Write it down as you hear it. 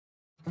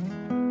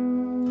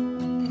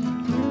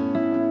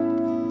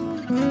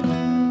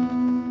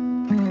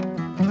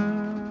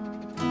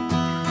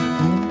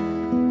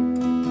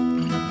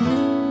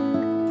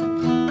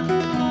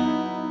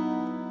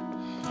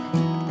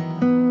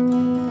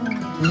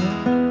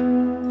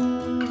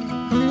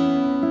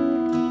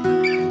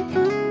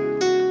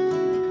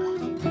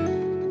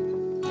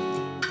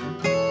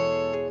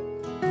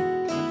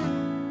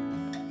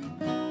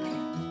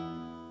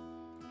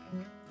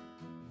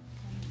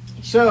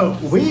So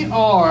we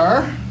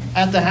are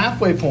at the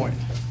halfway point.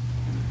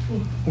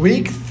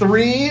 Week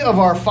 3 of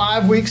our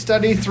 5-week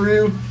study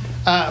through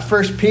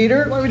 1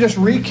 Peter. Let me just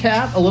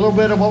recap a little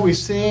bit of what we've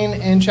seen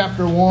in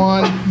chapter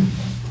 1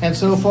 and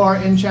so far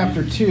in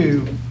chapter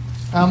 2.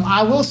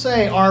 I will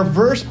say our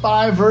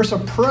verse-by-verse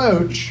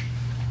approach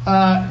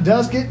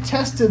does get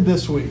tested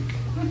this week.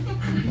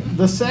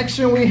 The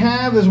section we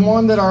have is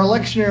one that our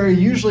lectionary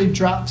usually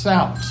drops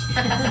out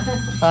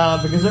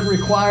because it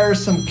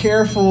requires some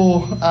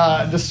careful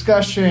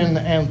discussion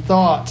and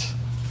thought.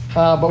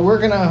 But we're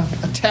going to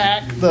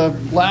attack the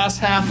last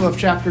half of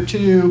chapter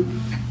 2,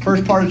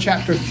 first part of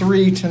chapter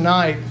 3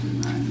 tonight.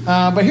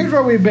 But here's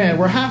where we've been.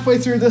 We're halfway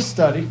through this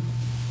study.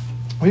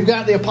 We've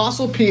got the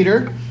Apostle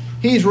Peter.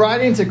 He's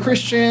writing to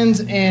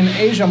Christians in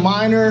Asia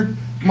Minor,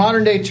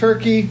 modern-day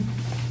Turkey,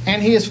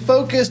 and he is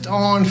focused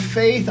on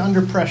faith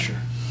under pressure.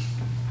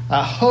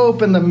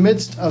 Hope in the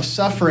midst of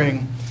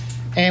suffering.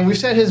 And we've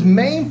said his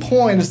main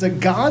point is that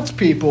God's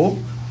people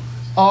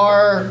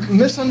are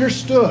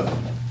misunderstood.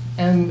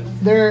 And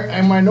they're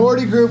a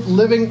minority group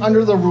living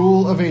under the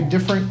rule of a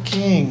different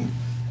king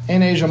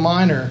in Asia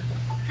Minor.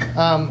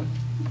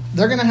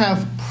 They're going to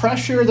have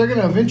pressure. They're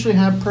going to eventually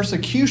have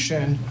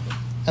persecution.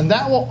 And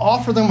that will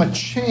offer them a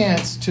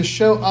chance to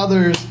show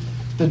others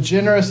the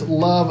generous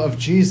love of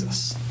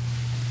Jesus.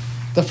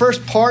 The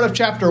first part of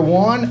chapter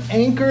 1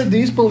 anchored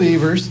these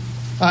believers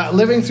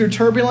living through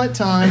turbulent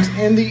times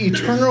in the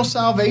eternal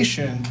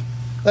salvation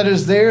that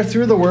is there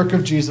through the work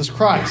of Jesus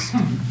Christ.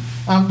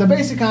 The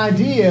basic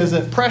idea is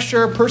that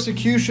pressure,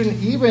 persecution,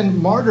 even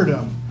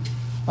martyrdom,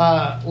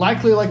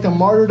 likely like the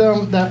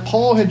martyrdom that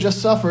Paul had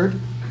just suffered,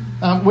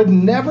 would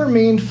never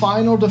mean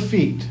final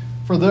defeat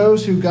for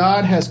those who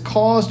God has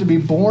caused to be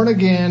born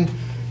again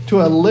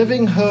to a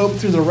living hope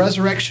through the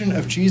resurrection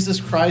of Jesus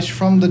Christ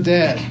from the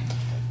dead,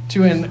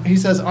 to an, he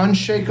says,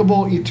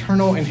 unshakable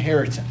eternal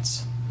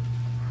inheritance.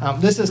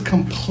 This is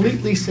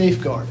completely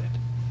safeguarded.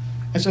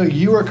 And so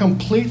you are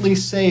completely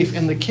safe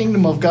in the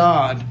kingdom of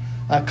God,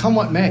 come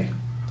what may.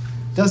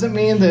 Doesn't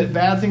mean that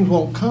bad things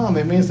won't come.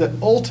 It means that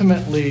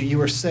ultimately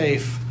you are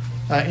safe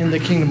in the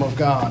kingdom of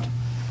God.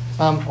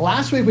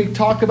 Last week we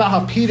talked about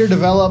how Peter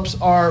develops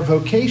our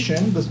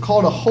vocation, that's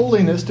called a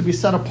holiness, to be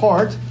set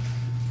apart,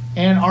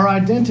 and our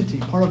identity,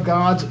 part of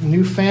God's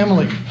new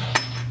family.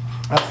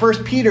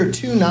 1 Peter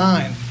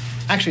 2:9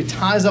 actually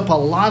ties up a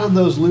lot of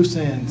those loose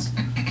ends.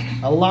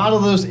 A lot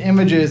of those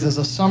images as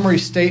a summary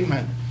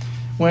statement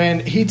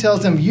when he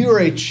tells them, you are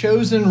a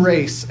chosen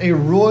race, a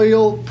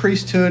royal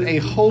priesthood, a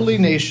holy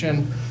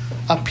nation,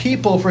 a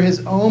people for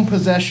his own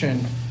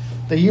possession,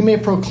 that you may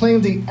proclaim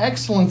the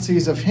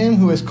excellencies of him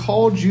who has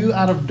called you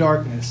out of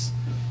darkness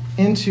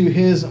into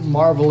his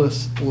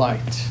marvelous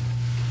light.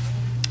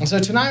 And so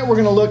tonight we're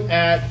going to look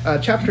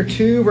at chapter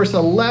 2, verse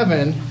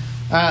 11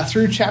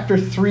 through chapter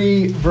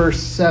 3,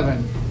 verse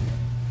 7.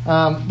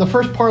 The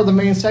first part of the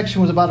main section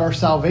was about our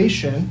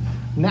salvation.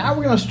 Now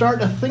we're going to start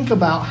to think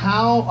about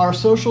how our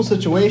social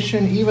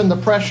situation, even the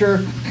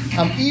pressure,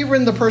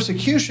 even the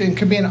persecution,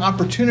 could be an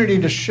opportunity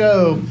to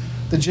show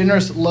the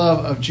generous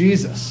love of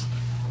Jesus.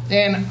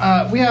 And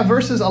we have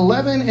verses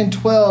 11 and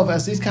 12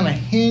 as these kind of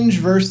hinge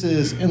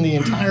verses in the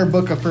entire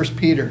book of 1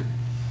 Peter.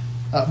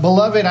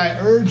 Beloved, I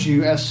urge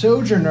you as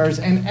sojourners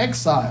and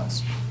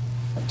exiles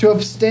to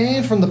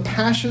abstain from the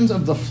passions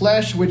of the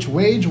flesh which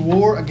wage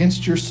war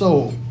against your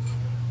soul.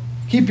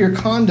 Keep your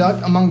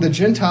conduct among the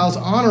Gentiles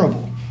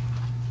honorable,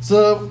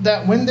 so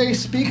that when they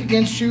speak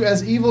against you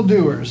as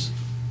evildoers,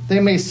 they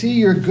may see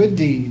your good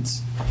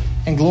deeds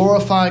and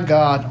glorify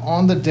God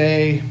on the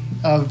day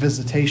of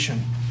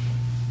visitation.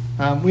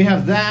 We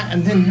have that,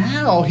 and then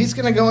now he's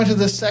going to go into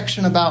this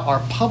section about our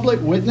public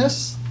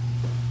witness,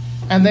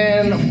 and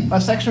then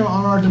a section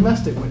on our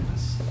domestic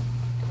witness.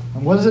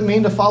 And what does it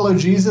mean to follow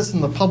Jesus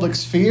in the public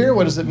sphere?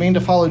 What does it mean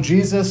to follow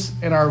Jesus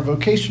in our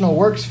vocational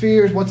work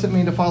spheres? What's it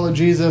mean to follow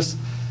Jesus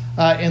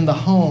in the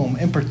home?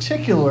 In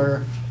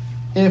particular,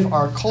 if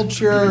our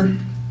culture,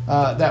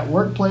 that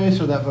workplace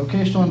or that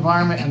vocational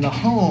environment and the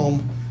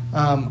home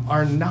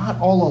are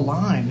not all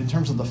aligned in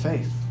terms of the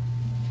faith.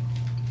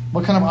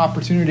 What kind of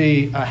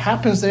opportunity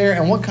happens there,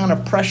 and what kind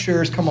of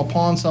pressures come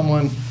upon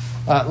someone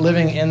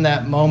living in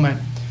that moment?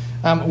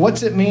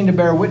 What's it mean to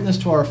bear witness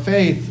to our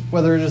faith,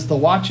 whether it is the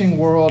watching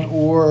world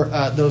or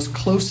those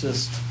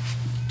closest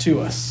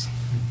to us?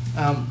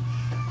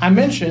 I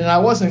mentioned, and I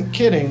wasn't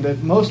kidding,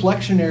 that most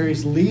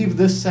lectionaries leave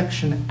this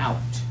section out.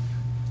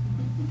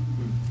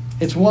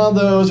 It's one of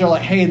those, they're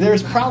like, hey,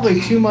 there's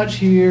probably too much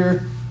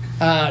here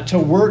to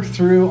work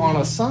through on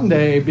a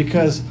Sunday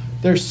because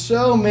there's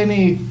so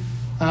many,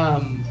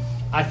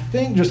 I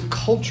think, just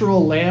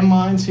cultural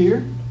landmines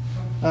here.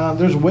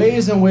 There's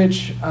ways in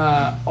which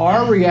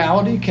our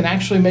reality can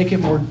actually make it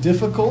more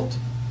difficult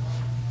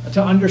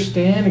to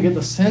understand and get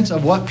the sense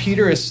of what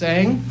Peter is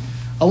saying.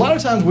 A lot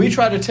of times we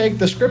try to take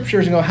the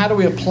scriptures and go, how do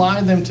we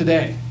apply them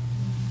today?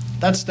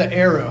 That's the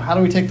arrow. How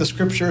do we take the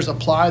scriptures,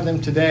 apply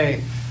them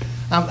today?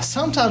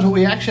 Sometimes what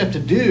we actually have to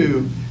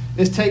do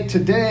is take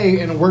today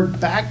and work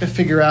back to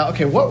figure out,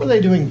 okay, what were they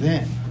doing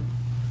then?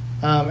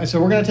 And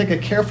so we're going to take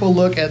a careful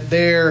look at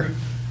their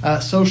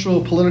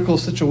social, political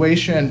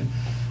situation.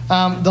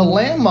 The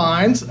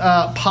landmines,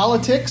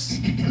 politics,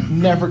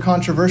 never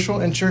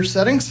controversial in church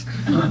settings.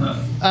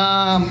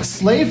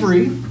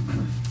 Slavery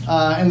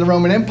in the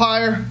Roman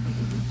Empire.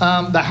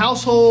 The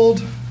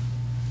household,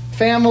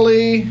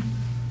 family,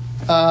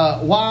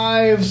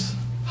 wives,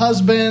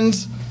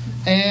 husbands.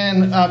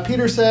 And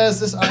Peter says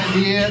this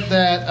idea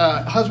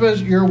that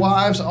husbands, your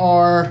wives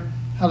are,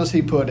 how does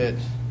he put it?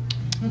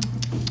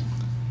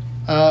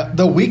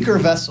 The weaker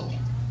vessel.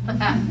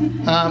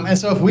 And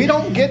so if we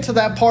don't get to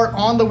that part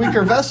on the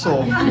weaker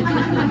vessel,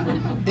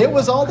 it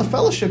was all the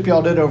fellowship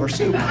y'all did over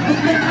soup.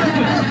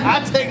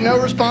 I take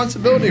no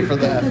responsibility for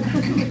that.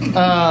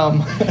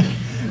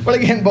 But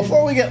again,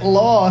 before we get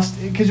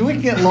lost, because we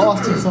can get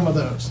lost in some of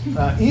those.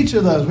 Each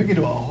of those we could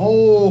do a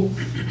whole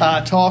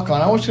talk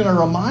on. I want you to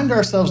remind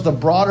ourselves the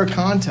broader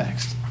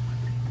context.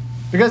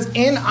 Because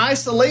in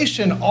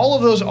isolation, all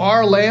of those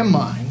are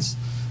landmines,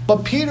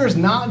 but Peter's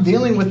not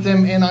dealing with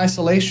them in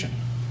isolation.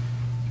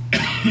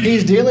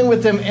 He's dealing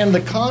with them in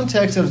the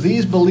context of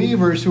these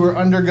believers who are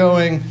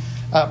undergoing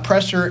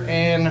pressure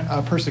and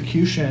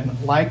persecution,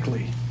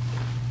 likely.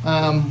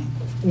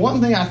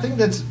 One thing I think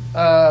that's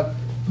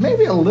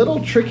maybe a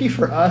little tricky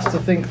for us to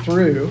think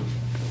through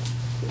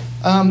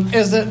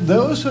is that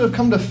those who have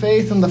come to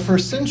faith in the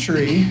first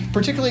century,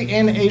 particularly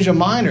in Asia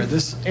Minor,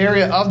 this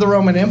area of the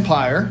Roman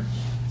Empire,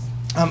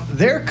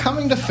 their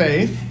coming to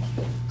faith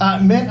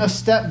meant a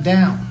step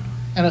down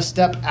and a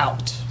step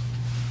out.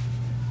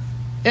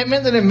 It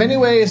meant that in many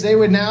ways they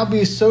would now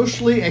be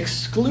socially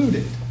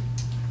excluded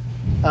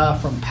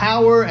from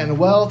power and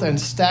wealth and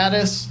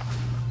status.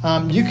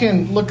 You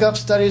can look up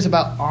studies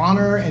about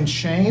honor and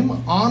shame.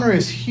 Honor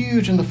is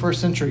huge in the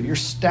first century. Your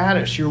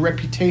status, your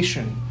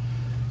reputation.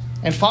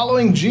 And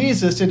following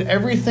Jesus did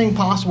everything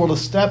possible to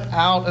step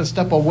out and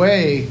step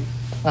away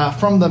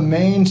from the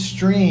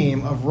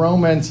mainstream of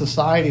Roman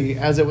society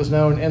as it was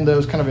known in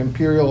those kind of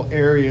imperial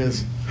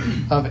areas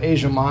of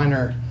Asia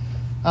Minor.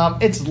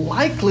 It's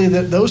likely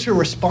that those who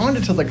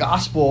responded to the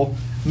gospel,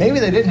 maybe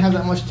they didn't have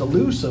that much to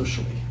lose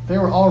socially. They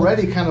were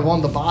already kind of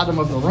on the bottom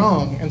of the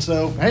rung. And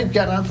so, hey,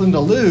 got nothing to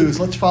lose.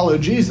 Let's follow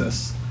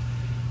Jesus.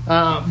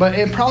 But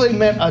it probably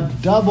meant a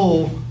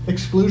double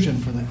exclusion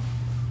for them.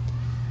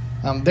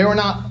 They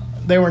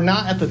were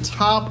not at the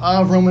top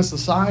of Roman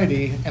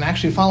society, and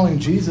actually following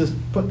Jesus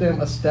put them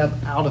a step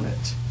out of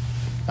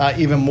it,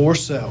 even more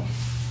so.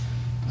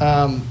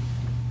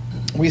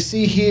 We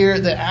see here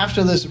that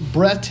after this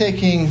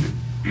breathtaking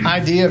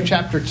idea of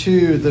chapter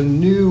 2, the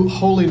new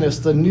holiness,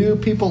 the new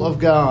people of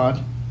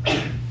God,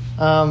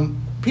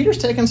 Peter's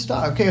taking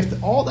stock. Okay,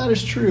 if all that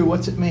is true,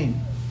 what's it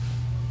mean?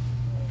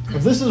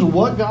 If this is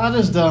what God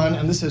has done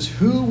and this is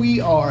who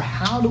we are,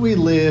 how do we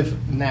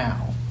live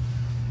now?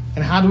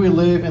 And how do we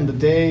live in the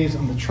days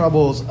and the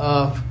troubles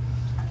of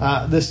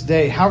this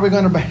day? How are we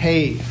going to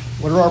behave?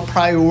 What are our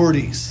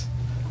priorities?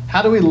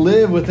 How do we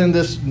live within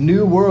this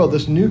new world,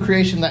 this new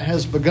creation that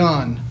has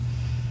begun?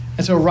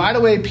 And so right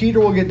away,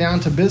 Peter will get down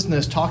to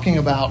business talking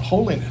about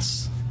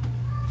holiness.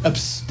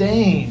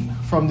 Abstain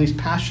from these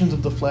passions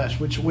of the flesh,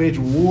 which wage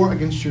war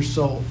against your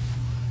soul.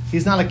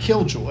 He's not a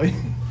killjoy.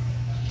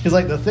 He's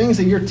like, the things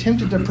that you're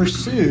tempted to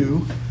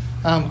pursue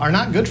are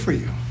not good for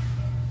you.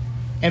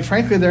 And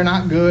frankly, they're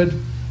not good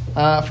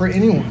for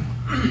anyone.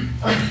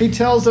 He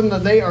tells them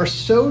that they are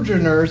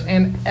sojourners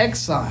and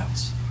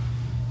exiles.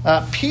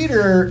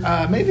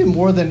 Peter, maybe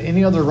more than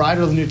any other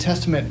writer of the New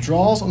Testament,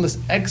 draws on this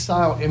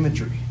exile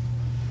imagery.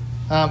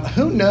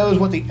 Who knows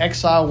what the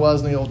exile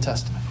was in the Old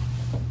Testament?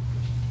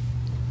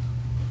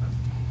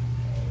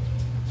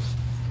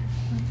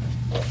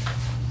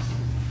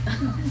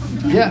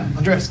 Yeah,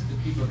 Andres. The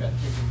people got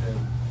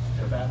taken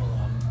to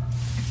Babylon.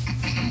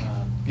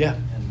 Yeah.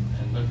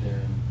 And lived there,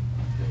 and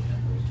the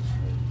temple was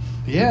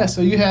destroyed. Yeah,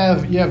 so you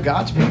have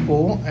God's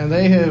people, and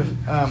they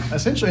have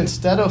essentially,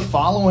 instead of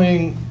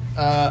following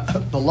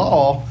the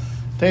law,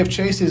 they have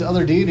chased these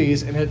other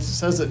deities, and it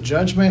says that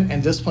judgment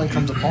and discipline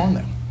comes upon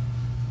them.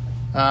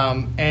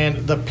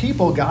 And the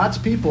people, God's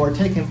people, are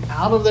taken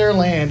out of their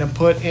land and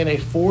put in a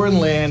foreign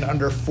land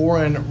under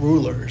foreign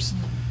rulers.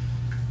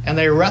 And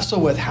they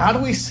wrestle with, how do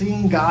we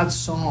sing God's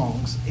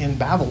songs in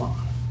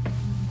Babylon?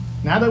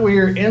 Now that we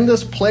are in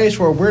this place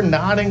where we're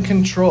not in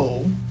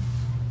control,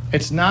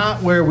 it's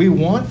not where we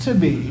want to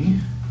be,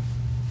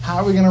 how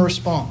are we going to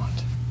respond?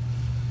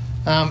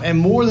 And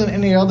more than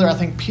any other, I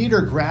think Peter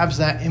grabs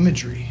that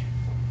imagery.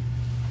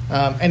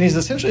 And he's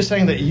essentially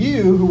saying that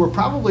you, who were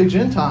probably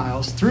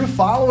Gentiles, through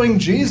following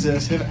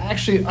Jesus, have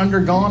actually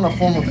undergone a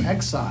form of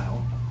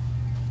exile,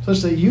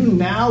 such that you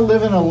now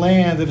live in a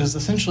land that is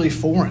essentially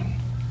foreign.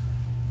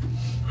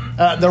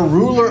 The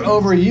ruler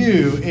over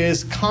you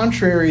is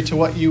contrary to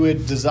what you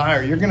would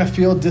desire. You're going to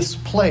feel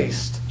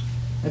displaced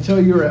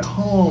until you're at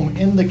home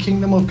in the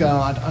kingdom of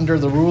God under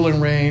the rule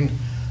and reign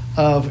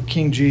of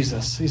King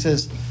Jesus. He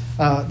says,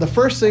 the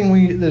first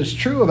thing that is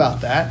true about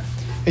that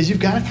is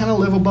you've got to kind of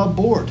live above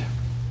board.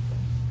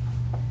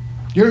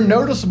 You're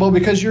noticeable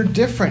because you're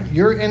different.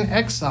 You're in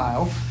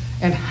exile.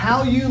 And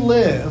how you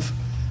live,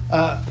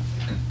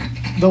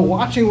 the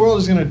watching world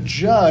is going to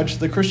judge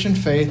the Christian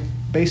faith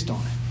based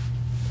on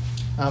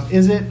it?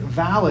 Is it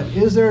valid?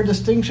 Is there a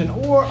distinction?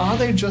 Or are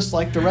they just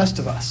like the rest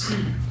of us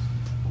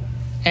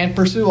and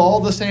pursue all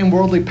the same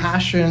worldly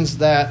passions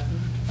that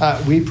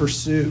we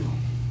pursue?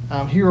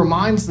 He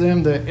reminds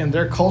them that in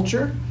their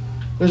culture,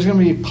 there's going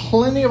to be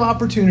plenty of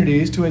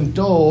opportunities to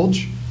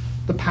indulge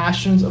the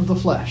passions of the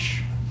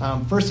flesh.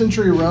 First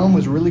century Rome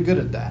was really good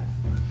at that.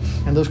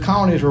 And those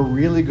colonies were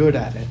really good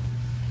at it.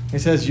 He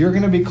says, you're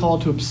going to be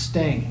called to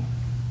abstain.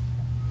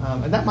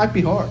 And that might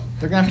be hard.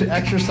 They're going to have to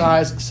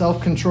exercise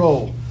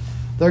self-control.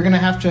 They're going to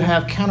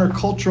have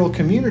countercultural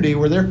community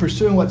where they're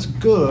pursuing what's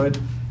good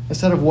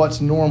instead of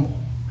what's normal.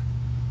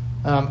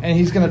 And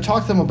he's going to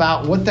talk to them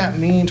about what that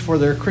means for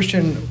their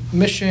Christian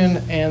mission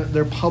and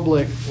their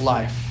public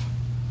life.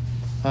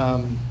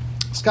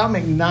 Scott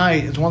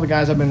McKnight is one of the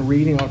guys I've been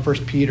reading on 1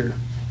 Peter.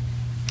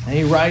 And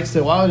he writes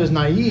that while it is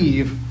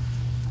naive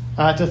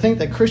to think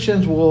that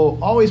Christians will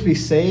always be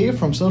saved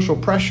from social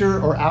pressure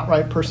or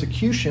outright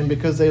persecution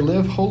because they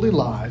live holy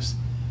lives,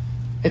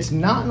 it's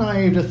not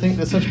naive to think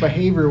that such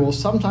behavior will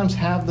sometimes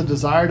have the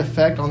desired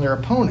effect on their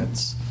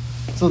opponents,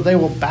 so they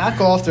will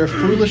back off their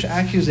foolish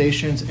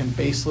accusations and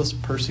baseless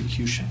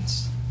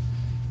persecutions.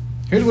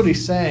 Here's what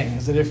he's saying,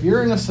 is that if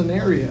you're in a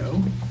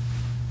scenario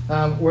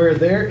where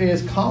there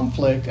is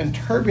conflict and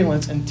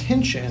turbulence and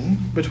tension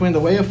between the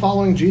way of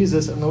following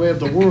Jesus and the way of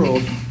the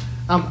world,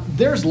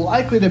 there's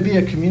likely to be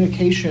a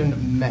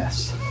communication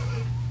mess.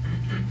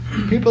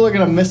 People are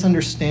going to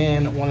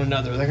misunderstand one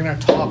another. They're going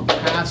to talk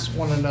past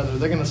one another.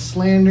 They're going to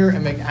slander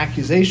and make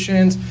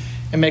accusations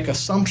and make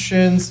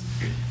assumptions.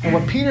 And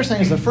what Peter's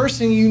saying is the first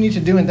thing you need to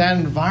do in that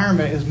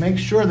environment is make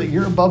sure that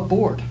you're above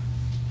board.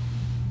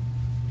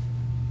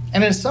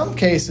 And in some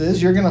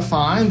cases, you're going to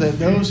find that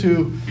those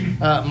who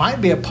might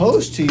be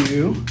opposed to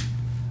you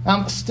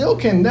still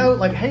can note,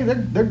 like, hey,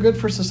 they're good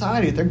for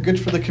society. They're good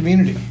for the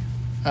community.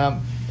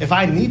 If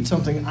I need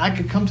something, I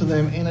could come to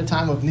them in a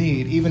time of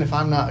need, even if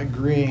I'm not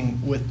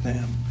agreeing with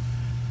them.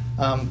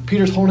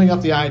 Peter's holding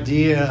up the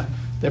idea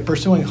that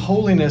pursuing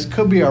holiness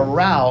could be a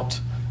route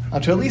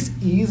to at least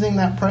easing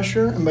that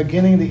pressure and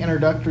beginning the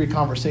introductory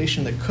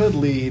conversation that could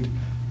lead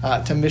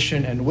to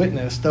mission and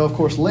witness. Though, of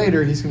course,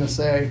 later he's going to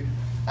say,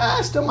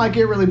 it still might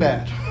get really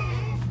bad.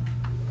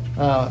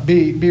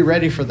 Be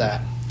ready for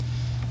that.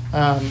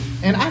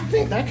 And I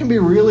think that can be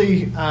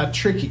really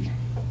tricky.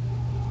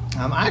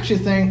 I actually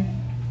think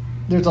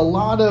there's a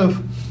lot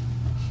of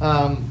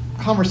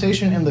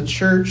conversation in the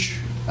church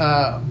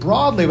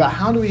broadly about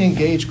how do we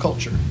engage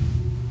culture.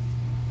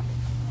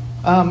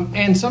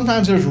 And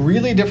sometimes there's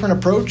really different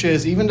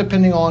approaches, even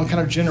depending on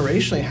kind of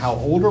generationally. How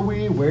old are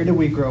we? Where did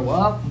we grow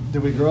up?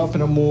 Did we grow up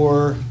in a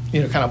more,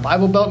 kind of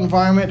Bible Belt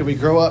environment? Did we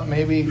grow up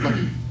maybe,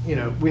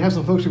 we have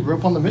some folks who grew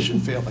up on the mission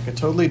field, like a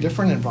totally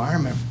different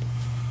environment.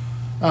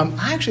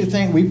 I actually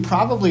think we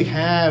probably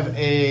have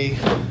a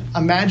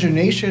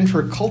imagination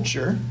for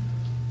culture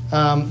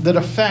that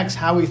affects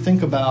how we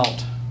think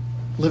about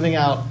living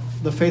out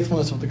the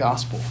faithfulness of the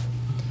gospel.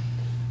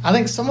 I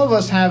think some of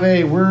us have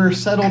we're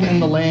settled in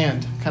the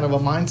land kind of a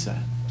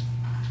mindset.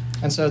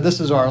 And so this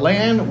is our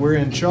land, we're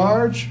in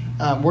charge,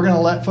 we're going to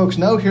let folks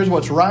know here's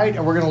what's right,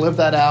 and we're going to live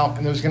that out,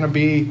 and there's going to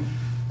be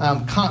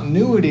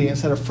continuity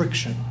instead of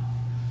friction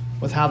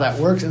with how that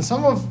works. And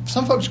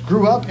some folks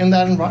grew up in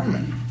that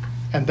environment,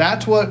 and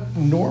that's what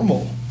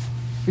normal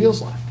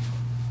feels like.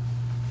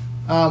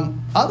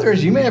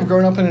 Others, you may have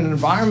grown up in an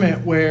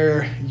environment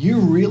where you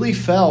really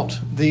felt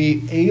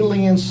the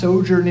alien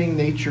sojourning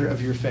nature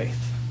of your faith.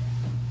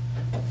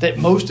 That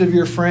most of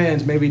your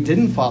friends maybe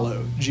didn't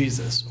follow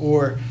Jesus,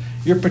 or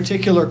your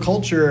particular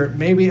culture,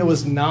 maybe there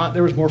was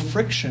more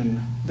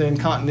friction than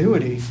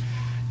continuity.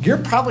 You're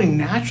probably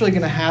naturally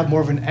going to have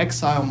more of an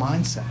exile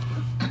mindset.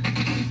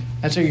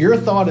 And so your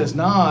thought is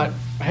not,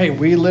 hey,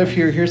 we live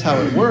here, here's how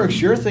it works.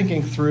 You're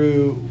thinking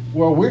through,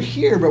 well, we're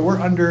here, but we're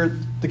under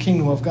the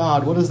kingdom of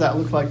God. What does that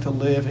look like to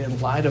live in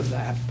light of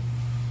that?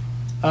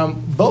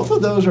 Both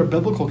of those are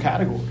biblical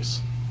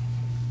categories.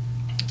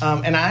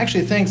 And I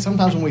actually think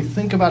sometimes when we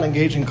think about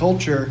engaging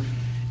culture,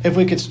 if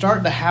we could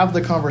start to have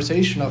the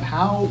conversation of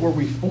how were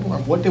we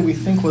formed, what did we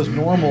think was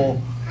normal,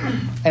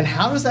 and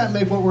how does that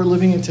make what we're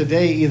living in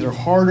today either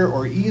harder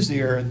or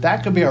easier,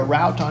 that could be a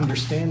route to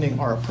understanding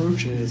our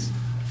approaches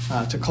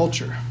to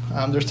culture.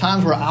 There's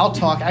times where I'll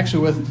talk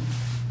actually with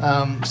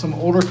some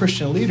older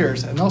Christian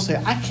leaders, and they'll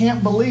say, I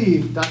can't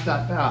believe ...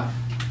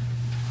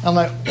 I'm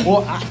like,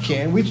 well, I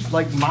can.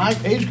 My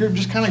age group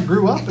just kind of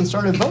grew up and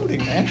started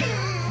voting, man.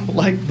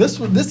 This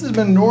has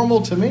been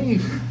normal to me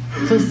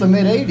since the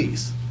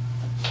mid-'80s.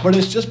 But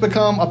it's just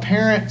become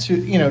apparent to,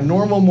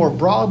 normal more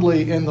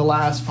broadly in the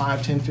last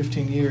 5, 10,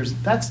 15 years.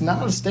 That's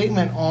not a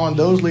statement on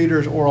those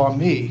leaders or on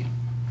me.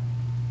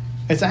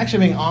 It's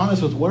actually being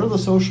honest with what are the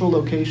social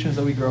locations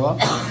that we grow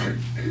up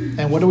in,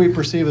 and what do we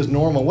perceive as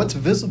normal? What's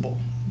visible?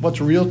 What's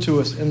real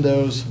to us in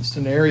those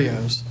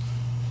scenarios?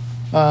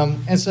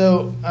 And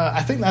so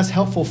I think that's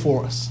helpful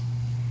for us.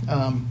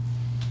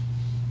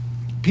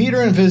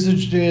 Peter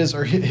envisages,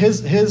 or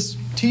his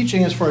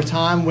teaching is for a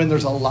time when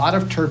there's a lot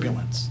of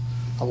turbulence,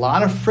 a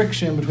lot of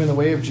friction between the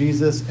way of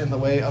Jesus and the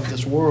way of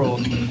this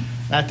world. And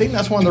And I think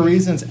that's one of the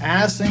reasons,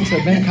 as things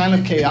have been kind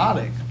of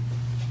chaotic,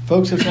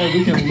 folks have said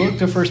we can look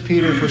to 1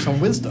 Peter for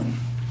some wisdom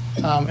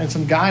and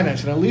some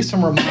guidance and at least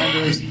some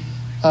reminders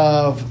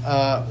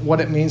of what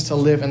it means to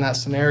live in that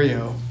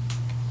scenario.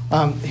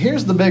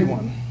 Here's the big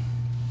one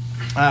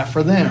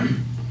for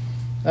them.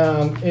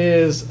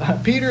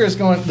 Peter is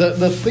going,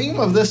 the theme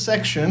of this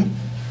section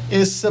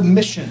is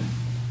submission.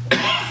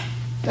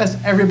 That's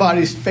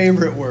everybody's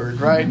favorite word,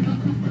 right?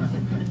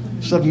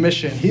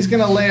 Submission. He's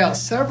going to lay out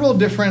several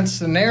different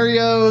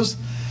scenarios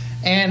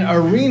and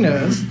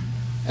arenas,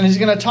 and he's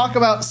going to talk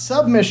about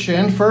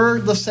submission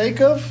for the sake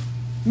of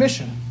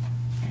mission.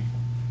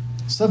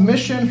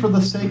 Submission for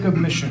the sake of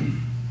mission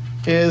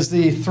is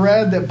the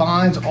thread that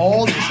binds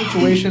all these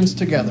situations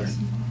together.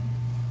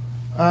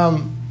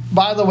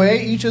 By the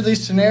way, each of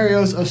these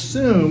scenarios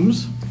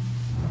assumes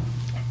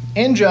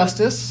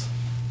injustice,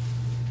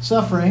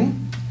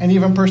 suffering, and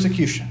even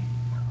persecution.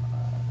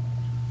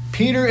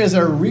 Peter is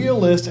a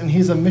realist and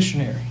he's a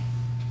missionary.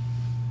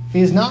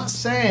 He's not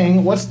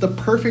saying what's the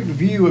perfect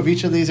view of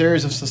each of these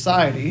areas of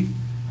society.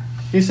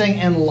 He's saying,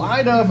 in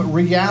light of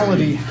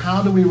reality,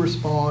 how do we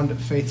respond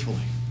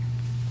faithfully?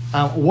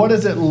 What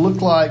does it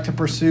look like to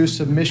pursue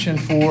submission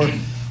for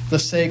the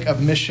sake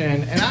of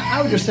mission? And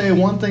I would just say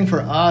one thing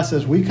for us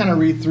as we kind of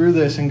read through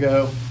this and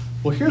go,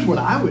 well, here's what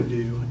I would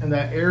do in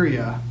that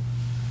area.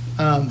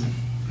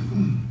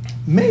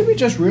 Maybe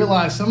just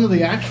realize some of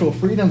the actual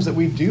freedoms that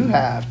we do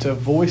have to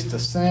voice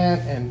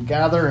dissent and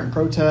gather and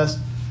protest.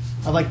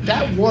 Like,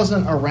 that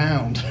wasn't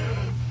around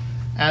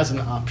as an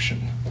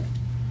option.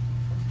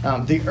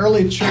 The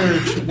early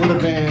church would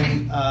have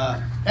been,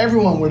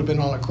 everyone would have been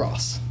on a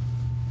cross.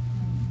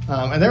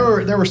 And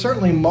there were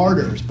certainly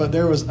martyrs, but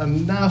there was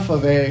enough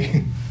of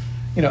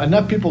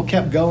enough people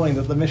kept going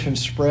that the mission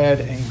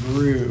spread and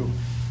grew.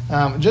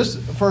 I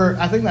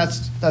think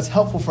that's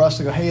helpful for us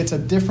to go, hey, it's a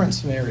different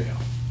scenario.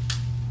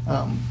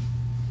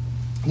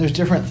 There's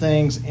different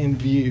things in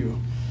view.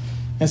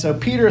 And so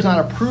Peter is not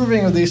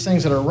approving of these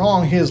things that are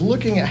wrong. He is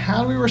looking at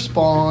how do we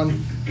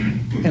respond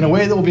in a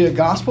way that will be a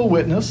gospel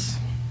witness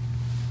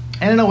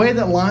and in a way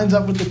that lines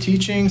up with the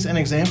teachings and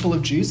example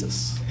of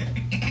Jesus.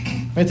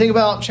 When you think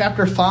about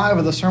chapter 5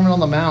 of the Sermon on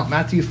the Mount,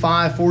 Matthew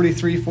 5,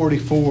 43,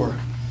 44.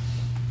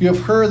 You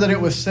have heard that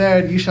it was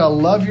said, you shall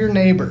love your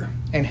neighbor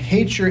and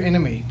hate your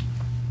enemy.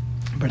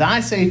 But I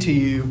say to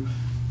you,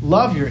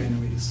 love your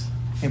enemies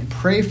and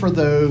pray for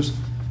those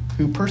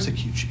who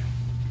persecute you.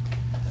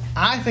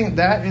 I think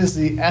that is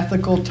the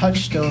ethical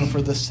touchstone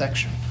for this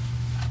section.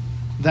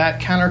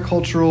 That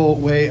countercultural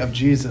way of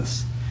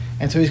Jesus.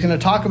 And so he's going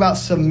to talk about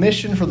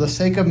submission for the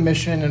sake of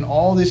mission in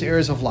all these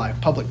areas of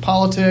life. Public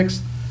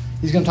politics.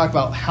 He's going to talk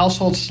about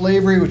household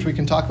slavery, which we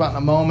can talk about in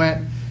a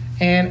moment,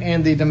 and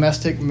in the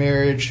domestic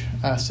marriage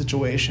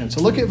situation.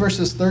 So look at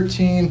verses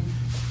 13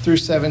 through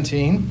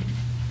 17.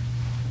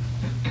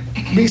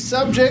 Be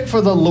subject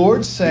for the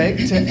Lord's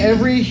sake to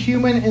every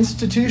human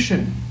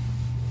institution,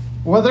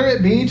 whether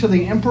it be to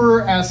the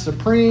emperor as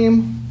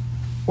supreme,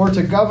 or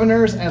to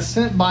governors as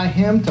sent by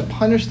him to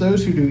punish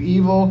those who do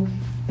evil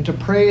and to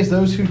praise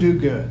those who do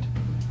good.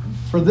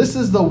 For this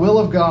is the will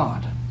of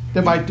God,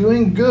 that by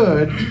doing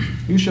good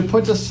you should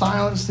put to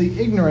silence the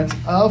ignorance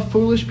of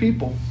foolish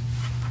people.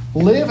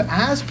 Live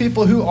as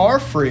people who are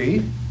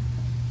free,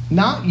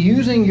 not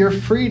using your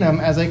freedom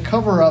as a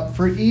cover-up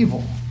for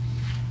evil,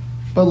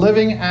 but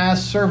living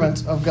as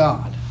servants of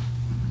God.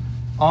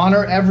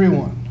 Honor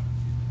everyone.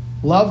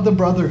 Love the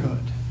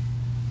brotherhood.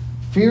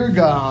 Fear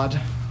God.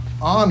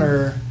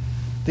 Honor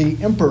the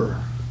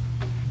emperor.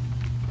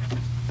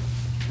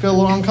 Feel a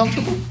little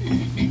uncomfortable?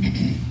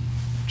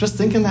 Just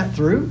thinking that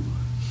through?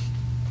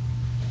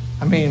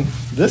 I mean,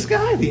 this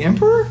guy, the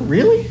emperor?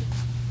 Really?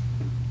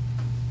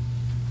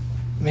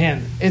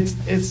 Man,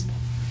 it's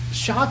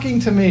shocking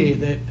to me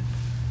that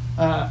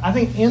I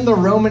think in the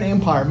Roman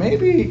Empire,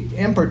 maybe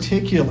in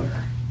particular,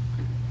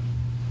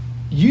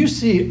 you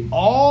see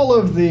all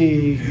of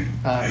the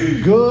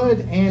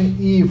good and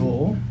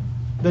evil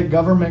that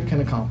government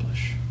can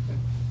accomplish.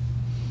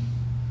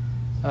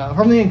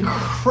 From the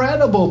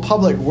incredible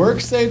public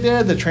works they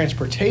did, the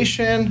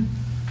transportation,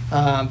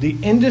 the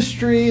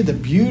industry, the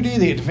beauty,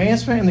 the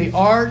advancement in the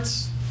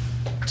arts,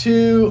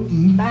 to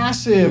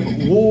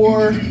massive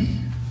war,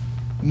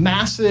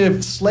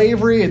 massive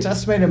slavery. It's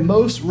estimated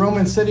most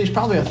Roman cities,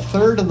 probably a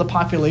third of the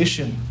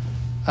population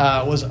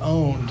was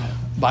owned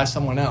by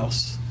someone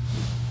else.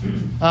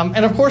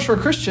 And of course, for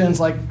Christians,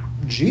 like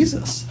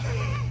Jesus,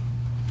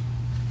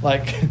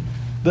 like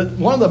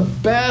one of the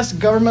best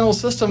governmental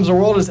systems the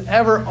world has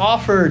ever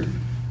offered.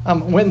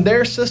 When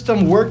their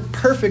system worked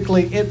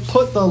perfectly, it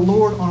put the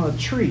Lord on a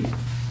tree.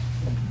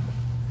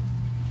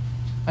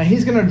 And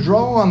he's going to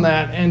draw on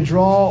that and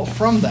draw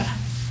from that.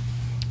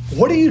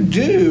 What do you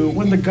do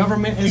when the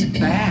government is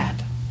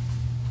bad?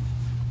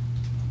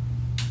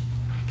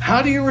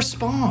 How do you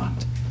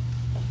respond?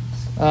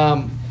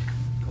 I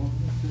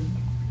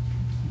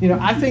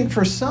think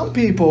for some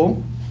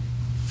people,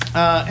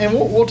 and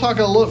we'll talk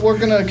a little, we're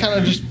going to kind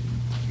of just,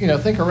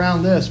 think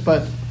around this,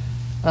 but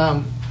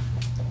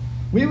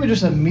we would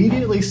just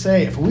immediately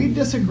say, if we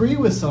disagree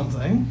with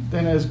something,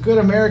 then as good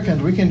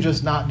Americans, we can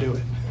just not do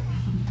it.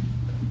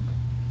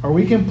 Or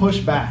we can push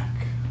back.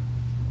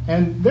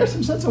 And there's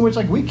some sense in which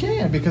we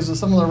can because of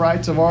some of the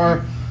rights of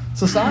our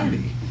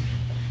society.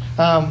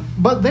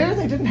 But there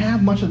they didn't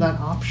have much of that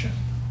option.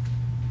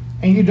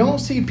 And you don't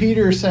see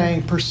Peter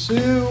saying,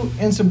 pursue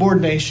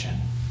insubordination,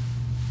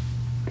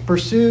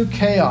 pursue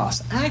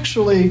chaos.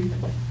 Actually,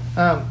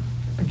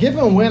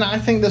 given when I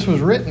think this was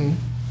written,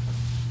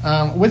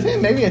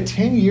 within maybe a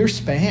 10-year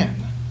span,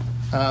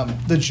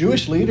 the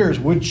Jewish leaders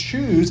would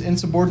choose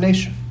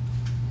insubordination.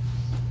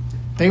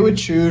 They would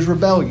choose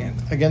rebellion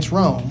against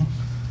Rome,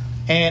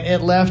 and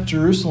it left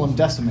Jerusalem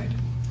decimated.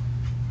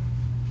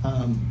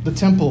 The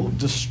temple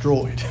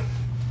destroyed.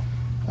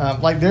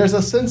 There's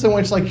a sense in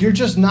which you're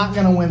just not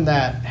going to win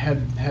that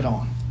head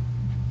on.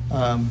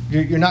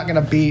 You're not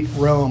going to beat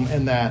Rome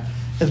in that.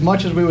 As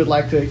much as we would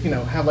like to,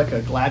 have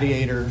a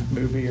gladiator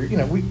movie,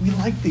 or we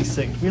like these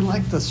things. We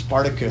like the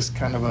Spartacus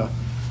kind of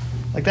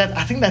that.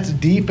 I think that's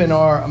deep in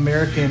our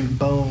American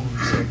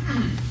bones.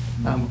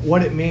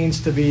 What it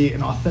means to be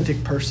an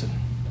authentic person.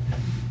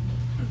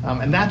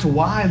 And that's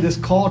why this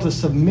call to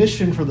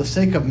submission for the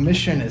sake of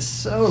mission is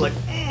so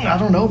I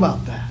don't know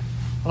about that.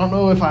 I don't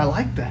know if I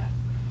like that.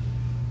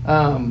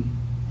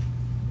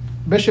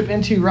 Bishop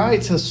N.T.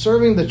 Wright says,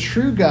 serving the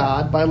true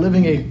God by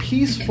living a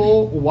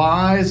peaceful,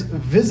 wise,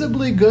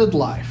 visibly good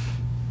life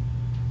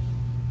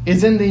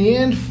is in the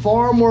end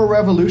far more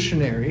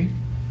revolutionary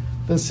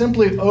than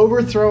simply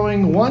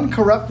overthrowing one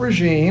corrupt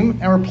regime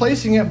and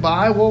replacing it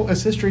by,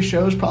 as history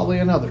shows, probably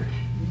another.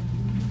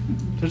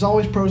 There's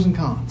always pros and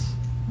cons.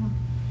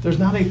 There's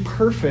not a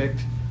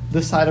perfect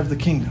this side of the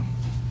kingdom.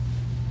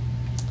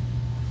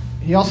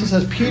 He also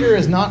says Peter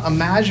is not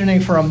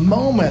imagining for a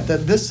moment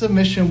that this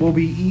submission will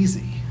be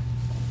easy,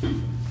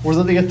 or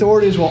that the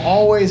authorities will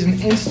always and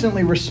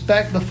instantly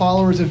respect the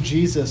followers of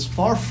Jesus.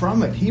 Far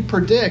from it. He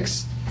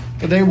predicts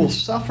that they will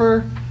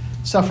suffer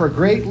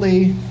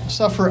greatly,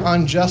 suffer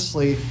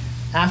unjustly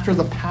after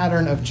the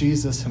pattern of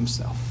Jesus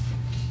himself.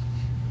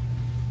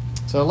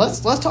 So let's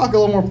talk a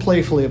little more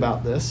playfully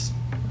about this.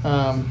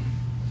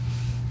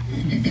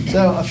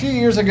 So a few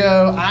years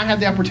ago, I had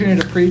the opportunity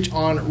to preach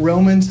on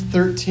Romans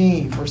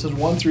 13, verses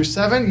 1 through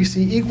 7. You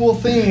see equal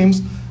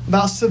themes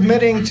about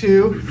submitting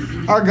to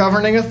our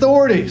governing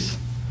authorities.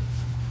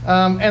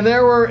 And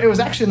it was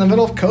actually in the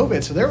middle of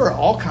COVID, so there were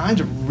all kinds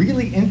of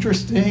really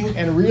interesting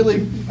and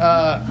really,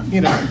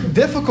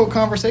 difficult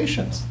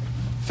conversations.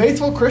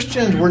 Faithful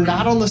Christians were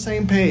not on the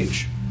same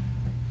page.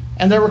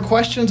 And there were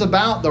questions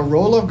about the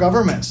role of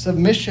government,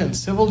 submission,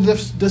 civil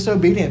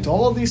disobedience,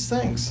 all of these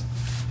things.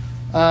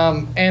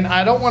 And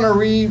I don't want to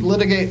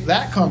relitigate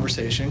that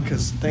conversation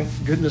because thank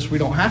goodness we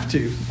don't have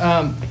to.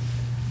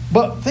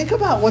 But think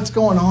about what's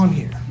going on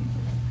here.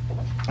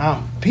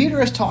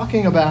 Peter is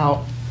talking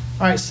about,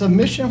 all right,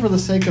 submission for the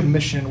sake of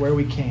mission where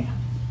we can,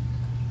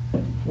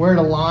 where it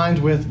aligns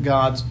with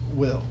God's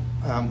will,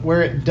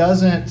 where it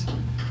doesn't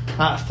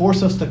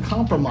force us to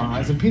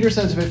compromise. And Peter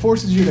says if it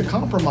forces you to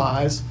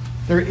compromise,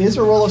 there is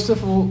a role of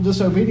civil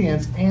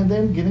disobedience and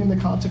then getting the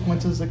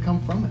consequences that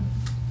come from it.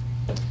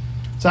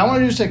 So I want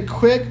to do just a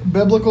quick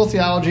biblical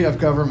theology of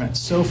government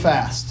so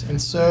fast and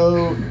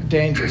so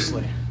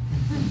dangerously.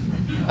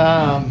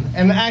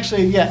 And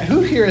actually,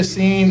 who here has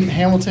seen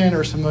Hamilton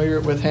or is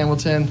familiar with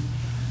Hamilton?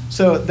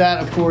 So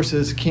that, of course,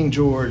 is King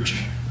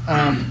George.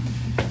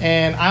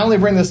 And I only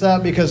bring this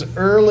up because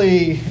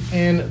early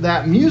in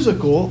that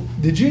musical,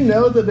 did you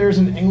know that there's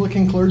an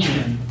Anglican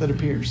clergyman that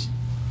appears?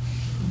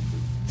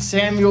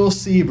 Samuel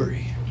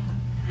Seabury.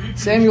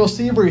 Samuel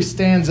Seabury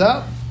stands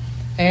up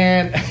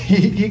and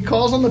he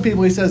calls on the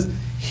people. He says,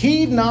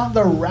 "Heed not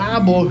the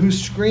rabble who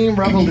scream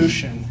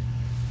revolution.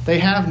 They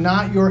have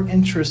not your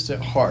interests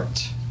at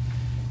heart.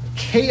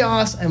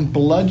 Chaos and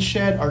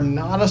bloodshed are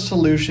not a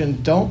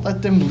solution. Don't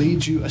let them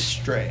lead you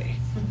astray.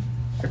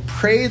 I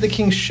pray the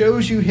king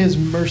shows you his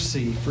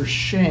mercy for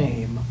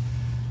shame,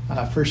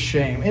 for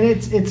shame." And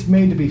it's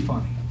made to be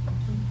funny.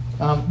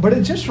 But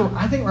it just,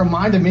 I think,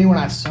 reminded me when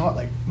I saw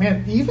it,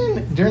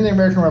 even during the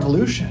American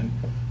Revolution,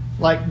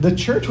 the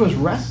church was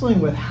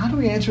wrestling with how do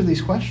we answer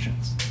these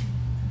questions?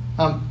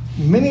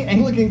 Many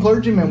Anglican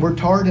clergymen were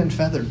tarred and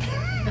feathered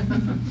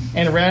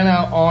and ran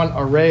out on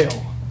a rail.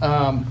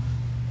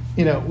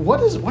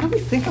 What do we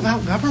think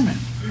about government?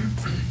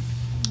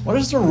 What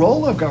is the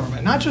role of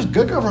government? Not just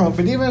good government,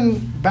 but even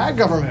bad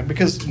government,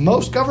 because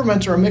most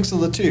governments are a mix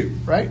of the two,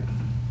 right?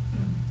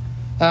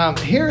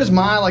 Here is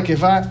my,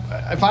 if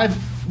I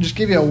just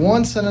give you a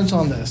one sentence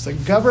on this,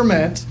 that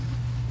government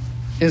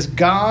is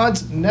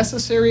God's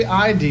necessary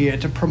idea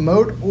to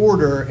promote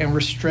order and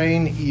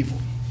restrain evil.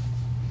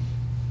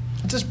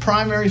 It's his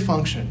primary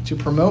function, to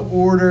promote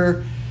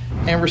order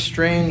and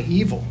restrain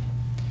evil.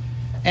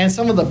 And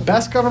some of the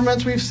best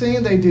governments we've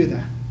seen, they do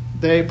that.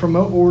 They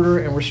promote order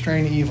and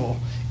restrain evil.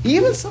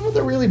 Even some of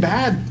the really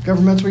bad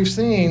governments we've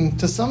seen,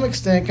 to some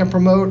extent, can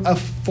promote a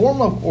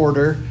form of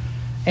order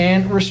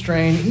and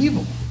restrain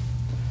evil.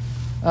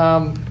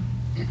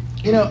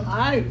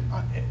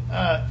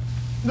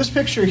 this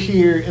picture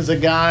here is a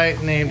guy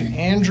named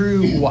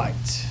Andrew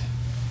White.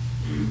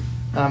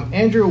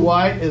 Andrew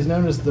White is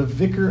known as the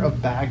Vicar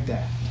of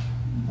Baghdad.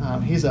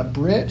 He's a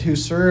Brit who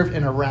served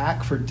in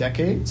Iraq for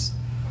decades.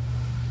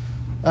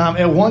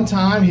 At one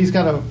time, he's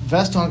got a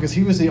vest on because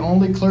he was the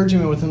only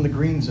clergyman within the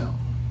green zone.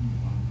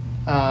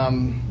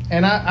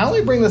 And I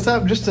only bring this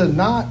up just to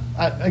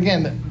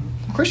again,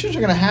 Christians are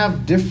going to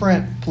have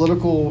different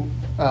political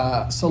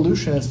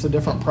solutions to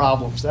different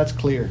problems. That's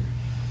clear.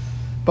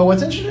 But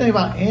what's interesting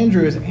about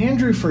Andrew is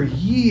Andrew, for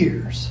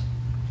years,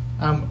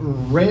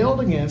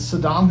 railed against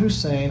Saddam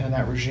Hussein and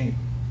that regime.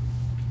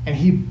 And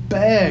he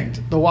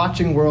begged the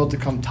watching world to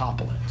come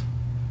topple it.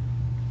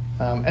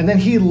 And then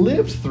he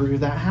lived through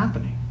that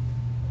happening.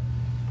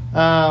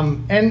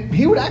 And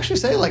he would actually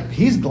say,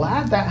 he's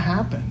glad that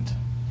happened.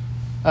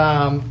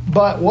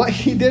 But what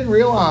he did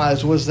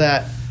realize was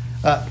that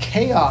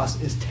chaos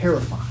is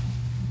terrifying.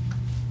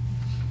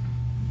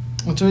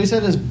 And so he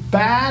said, as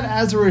bad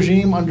as the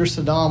regime under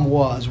Saddam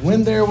was,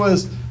 when there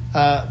was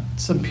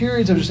some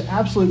periods of just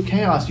absolute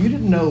chaos, you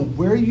didn't know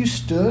where you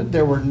stood.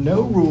 There were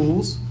no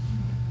rules.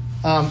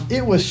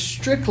 It was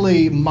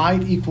strictly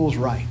might equals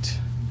right.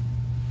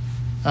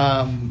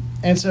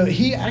 And so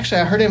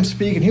I heard him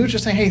speak, and he was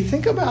just saying, hey,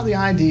 think about the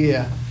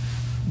idea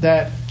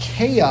that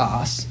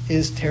chaos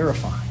is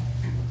terrifying.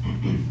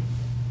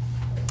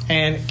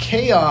 And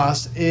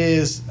chaos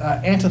is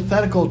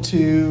antithetical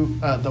to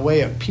the way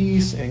of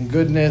peace and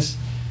goodness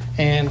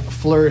and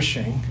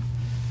flourishing.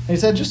 And he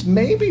said, just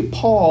maybe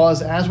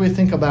pause as we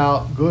think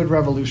about good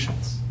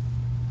revolutions.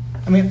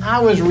 I mean, I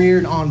was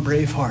reared on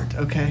Braveheart,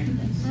 okay?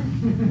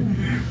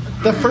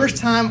 The first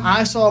time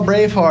I saw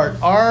Braveheart,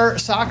 our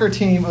soccer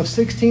team of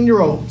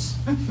 16-year-olds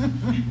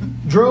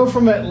drove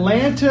from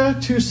Atlanta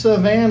to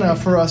Savannah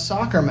for a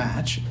soccer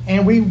match,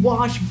 and we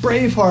watched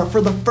Braveheart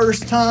for the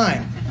first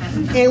time.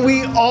 And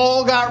we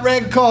all got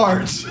red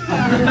cards. We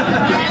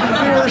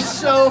were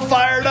so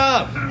fired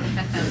up.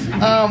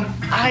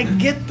 I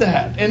get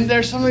that. And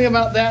there's something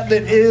about that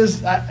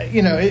is,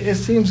 it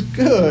seems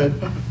good.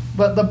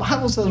 But the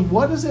Bible says,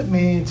 what does it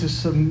mean to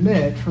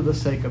submit for the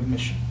sake of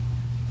mission?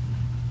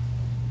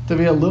 To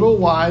be a little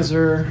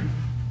wiser.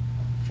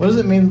 What does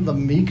it mean that the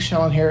meek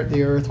shall inherit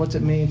the earth? What's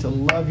it mean to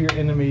love your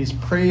enemies?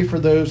 Pray for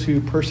those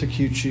who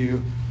persecute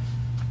you.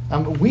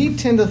 We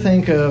tend to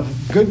think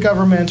of good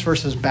governments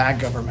versus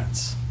bad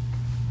governments.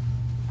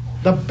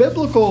 The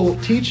biblical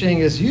teaching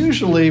is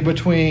usually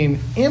between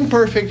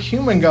imperfect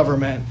human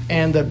government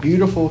and the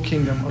beautiful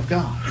kingdom of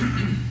God.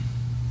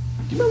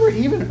 Do you remember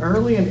even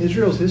early in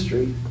Israel's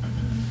history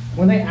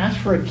when they asked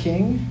for a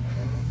king?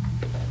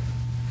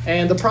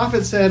 And the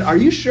prophet said, are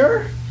you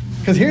sure?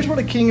 Because here's what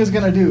a king is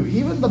going to do.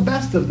 Even the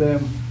best of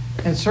them,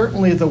 and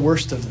certainly the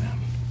worst of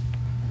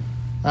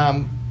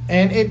them.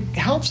 And it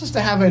helps us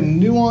to have a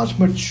nuanced,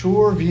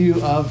 mature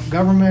view of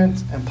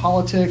government and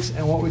politics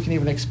and what we can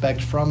even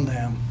expect from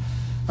them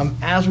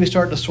as we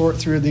start to sort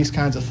through these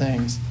kinds of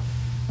things.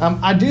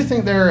 I do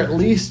think there are at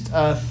least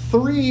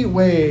three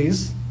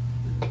ways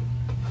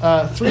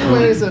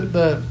that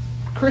the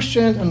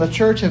Christians and the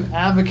church have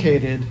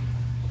advocated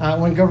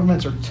when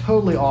governments are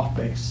totally off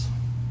base.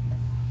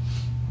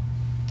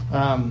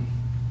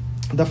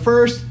 The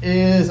first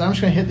is, I'm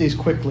just going to hit these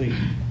quickly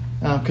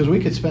because we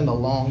could spend a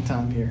long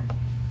time here.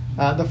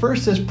 The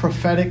first is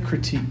prophetic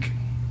critique.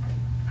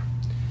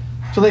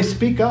 So they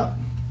speak up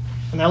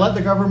and they let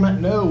the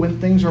government know when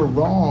things are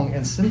wrong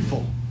and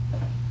sinful.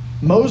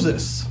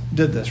 Moses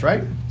did this,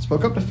 right?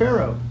 Spoke up to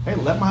Pharaoh. Hey,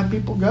 let my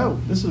people go.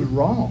 This is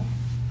wrong.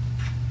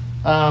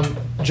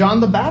 John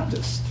the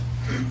Baptist,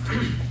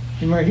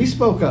 he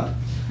spoke up.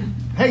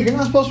 Hey, you're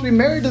not supposed to be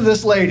married to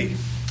this lady.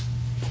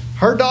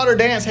 Her daughter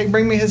danced. Hey,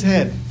 bring me his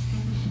head.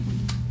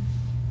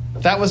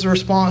 That was a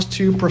response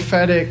to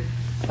prophetic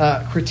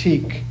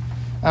critique.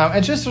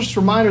 And just a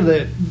reminder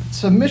that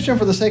submission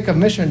for the sake of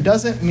mission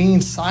doesn't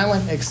mean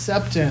silent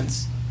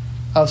acceptance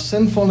of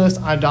sinfulness,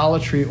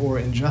 idolatry, or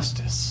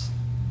injustice.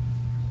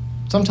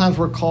 Sometimes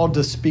we're called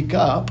to speak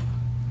up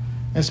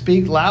and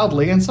speak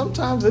loudly, and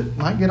sometimes it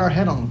might get our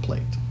head on the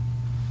plate.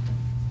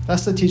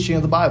 That's the teaching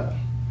of the Bible.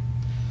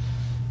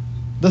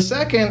 The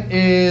second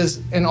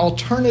is an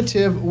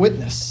alternative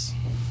witness.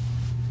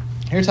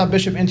 Here's how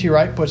Bishop N.T.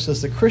 Wright puts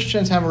this. The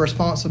Christians have a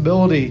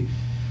responsibility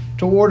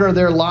to order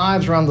their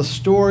lives around the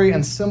story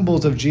and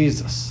symbols of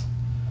Jesus.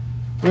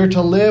 We're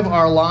to live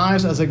our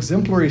lives as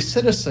exemplary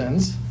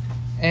citizens,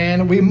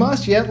 and we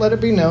must yet let it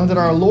be known that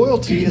our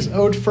loyalty is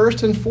owed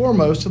first and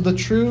foremost to the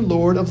true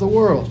Lord of the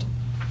world.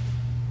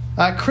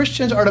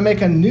 Christians are to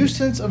make a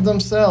nuisance of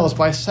themselves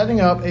by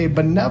setting up a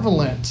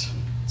benevolent,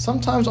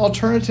 sometimes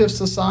alternative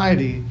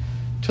society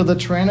to the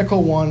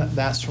tyrannical one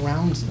that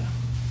surrounds them.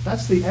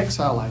 That's the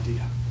exile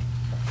idea.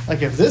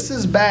 If this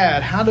is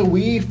bad, how do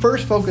we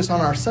first focus on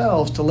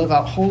ourselves to live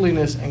out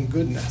holiness and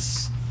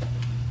goodness?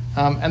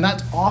 And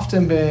that's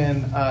often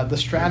been the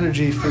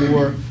strategy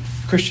for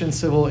Christian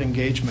civil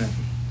engagement.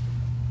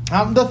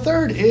 The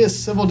third is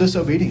civil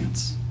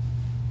disobedience.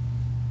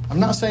 I'm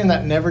not saying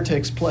that never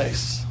takes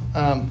place.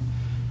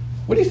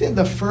 What do you think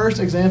the first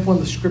example in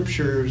the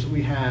scriptures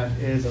we have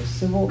is of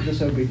civil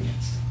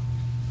disobedience?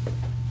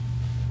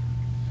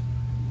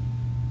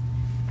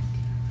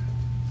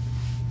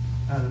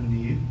 Adam and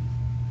Eve.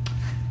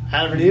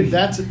 Adam and Eve,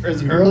 that's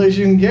as early as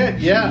you can get.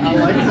 Yeah, I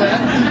like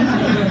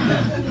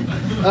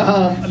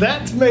that.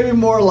 That's maybe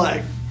more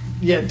like,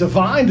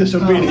 divine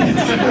disobedience.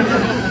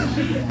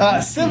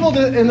 Civil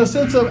in the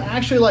sense of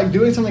actually like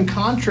doing something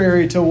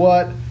contrary to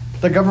what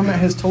the government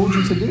has told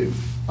you to do.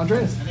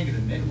 Andreas? I think of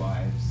the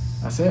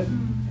midwives. That's it.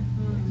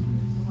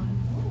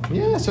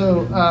 Yeah,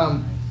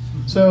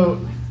 so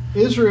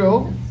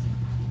Israel,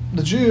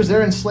 the Jews,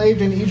 they're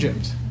enslaved in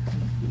Egypt.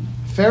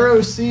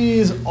 Pharaoh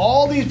sees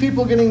all these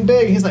people getting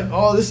big. He's like,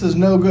 oh, this is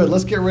no good.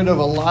 Let's get rid of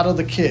a lot of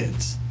the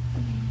kids.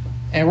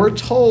 And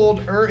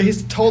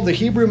he's told the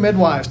Hebrew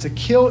midwives to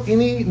kill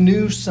any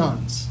new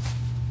sons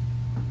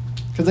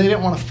because they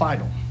didn't want to fight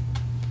them.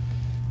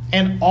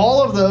 And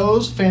all of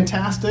those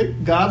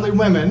fantastic, godly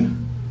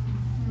women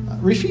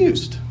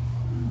refused.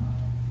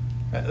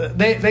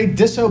 They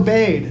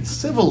disobeyed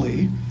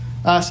civilly,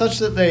 such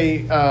that they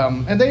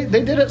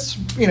did it,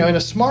 in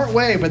a smart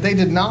way, but they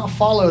did not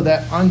follow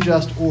that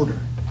unjust order.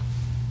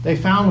 They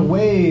found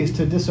ways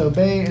to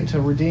disobey and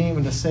to redeem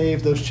and to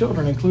save those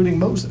children, including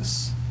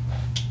Moses.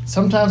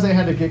 Sometimes they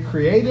had to get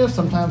creative.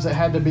 Sometimes it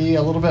had to be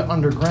a little bit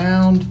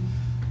underground,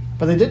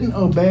 but they didn't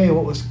obey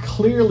what was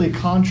clearly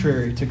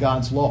contrary to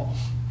God's law.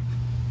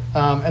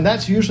 And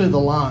that's usually the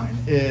line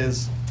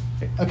is,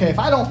 okay, if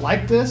I don't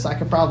like this, I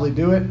could probably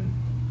do it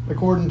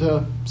according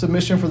to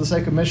submission for the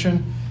sake of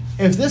mission.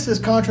 If this is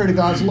contrary to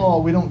God's law,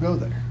 we don't go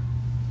there.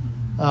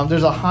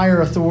 There's a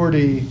higher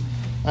authority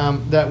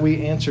that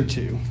we answer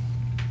to.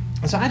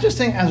 And so I just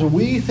think as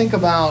we think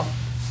about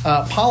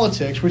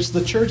politics, which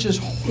the church is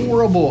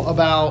horrible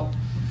about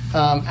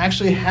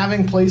actually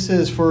having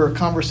places for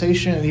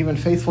conversation and even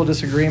faithful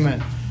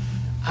disagreement,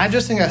 I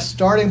just think a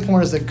starting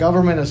point is that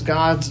government is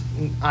God's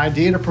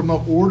idea to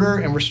promote order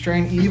and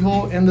restrain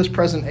evil in this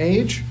present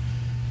age.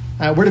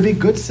 We're to be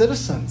good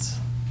citizens,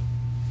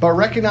 but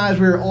recognize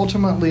we are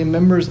ultimately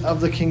members of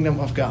the kingdom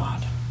of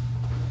God,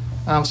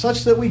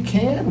 such that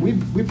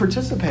we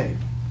participate,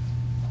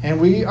 and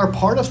we are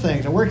part of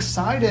things, and we're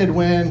excited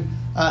when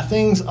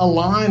things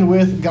align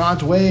with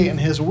God's way and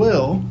His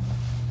will,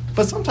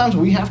 but sometimes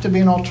we have to be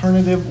an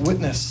alternative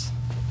witness.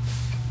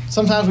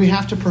 Sometimes we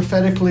have to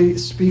prophetically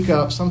speak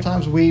up.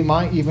 Sometimes we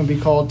might even be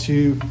called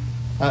to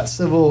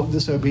civil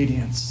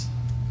disobedience.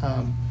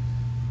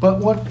 But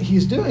what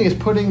he's doing is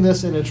putting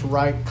this in its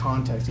right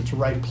context, its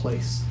right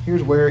place.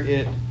 Here's where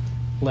it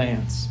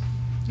lands.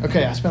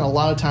 Okay, I spent a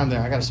lot of time there.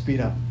 I got to speed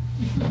up,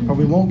 or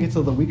we won't get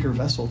to the weaker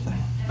vessel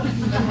thing.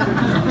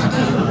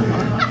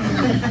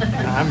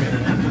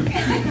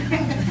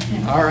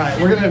 All right,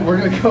 we're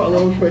gonna go a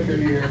little quicker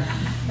here.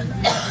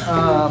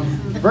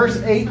 Verse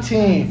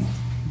 18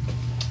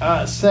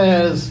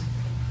 says,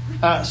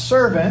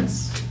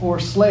 "Servants or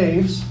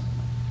slaves,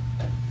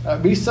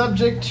 be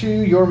subject to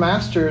your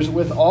masters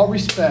with all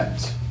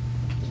respect,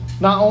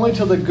 not only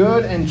to the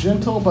good and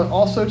gentle, but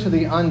also to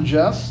the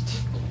unjust.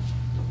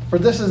 For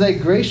this is a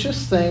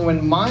gracious thing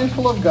when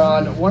mindful of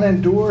God, one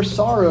endures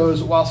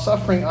sorrows while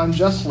suffering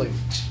unjustly.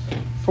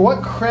 For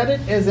what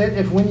credit is it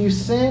if when you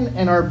sin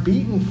and are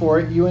beaten for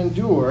it, you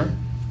endure?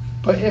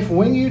 But if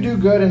when you do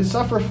good and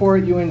suffer for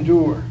it, you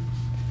endure?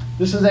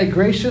 This is a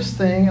gracious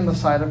thing in the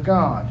sight of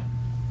God.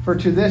 For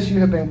to this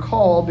you have been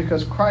called,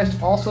 because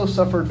Christ also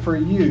suffered for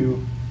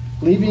you,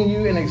 leaving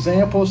you an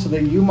example so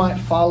that you might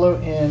follow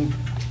in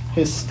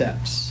His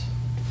steps."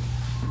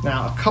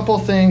 Now, a couple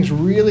things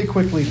really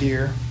quickly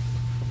here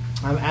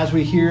as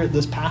we hear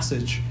this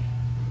passage.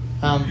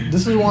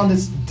 This is one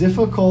that's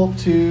difficult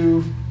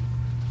to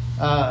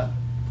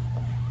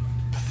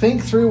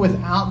think through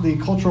without the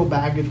cultural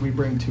baggage we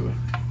bring to it.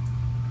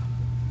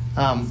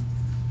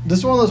 This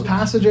is one of those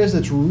passages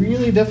that's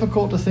really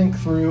difficult to think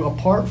through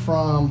apart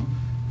from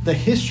the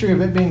history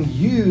of it being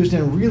used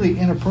in really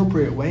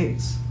inappropriate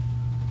ways.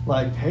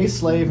 Like, hey,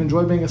 slave,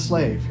 enjoy being a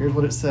slave. Here's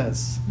what it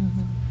says.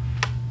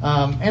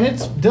 And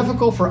it's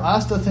difficult for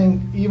us to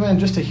think, even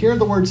just to hear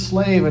the word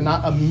slave and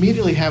not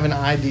immediately have an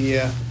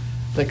idea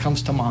that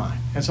comes to mind.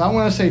 And so I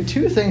want to say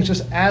two things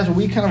just as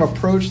we kind of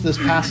approach this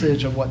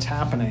passage of what's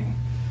happening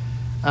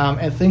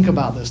and think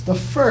about this. The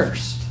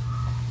first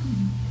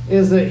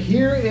is that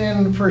here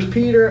in 1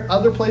 Peter,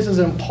 other places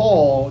in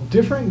Paul,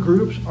 different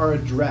groups are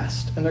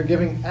addressed and they're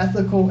giving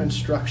ethical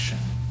instruction.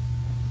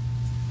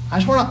 I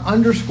just want to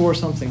underscore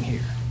something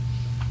here.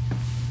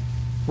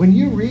 When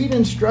you read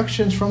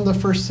instructions from the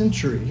first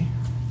century,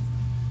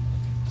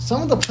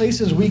 some of the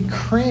places we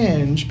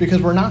cringe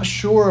because we're not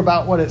sure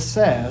about what it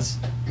says,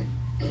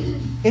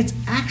 it's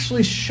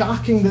actually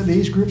shocking that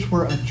these groups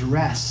were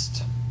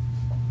addressed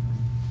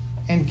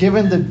and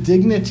given the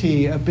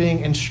dignity of being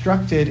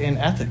instructed in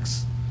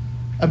ethics,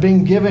 of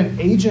being given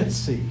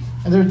agency.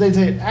 And they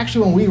say,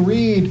 actually, when we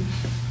read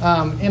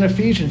in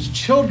Ephesians,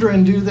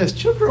 children do this.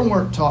 Children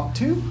weren't talked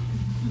to.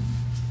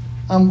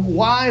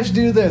 Wives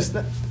do this.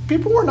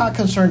 People were not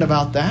concerned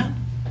about that.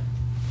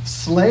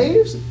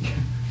 Slaves,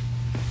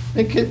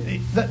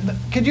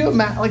 Could you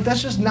imagine? Like,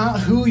 that's just not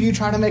who you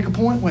try to make a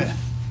point with.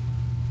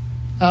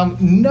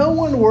 No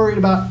one worried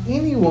about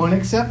anyone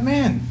except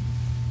men,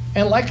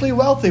 and likely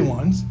wealthy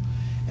ones.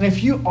 And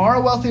if you are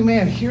a wealthy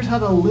man, here's how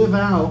to live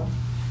out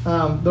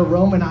the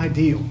Roman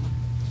ideal.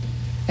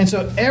 And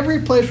so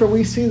every place where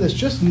we see this,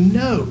 just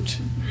note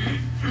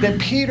that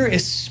Peter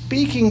is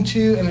speaking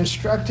to and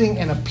instructing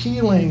and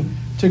appealing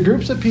to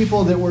groups of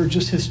people that were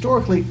just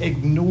historically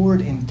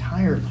ignored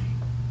entirely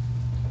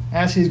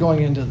as he's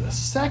going into this.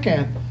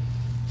 Second,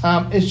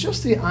 it's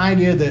just the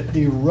idea that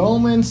the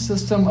Roman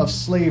system of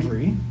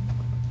slavery,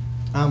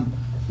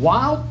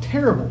 while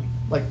terrible,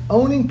 like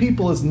owning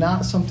people is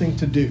not something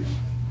to do.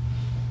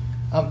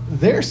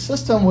 Their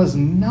system was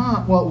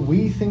not what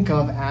we think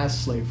of as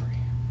slavery.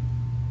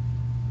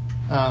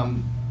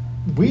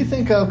 We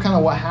think of kind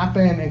of what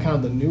happened in kind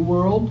of the New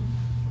World.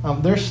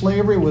 Their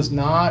slavery was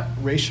not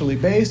racially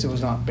based. It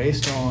was not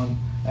based on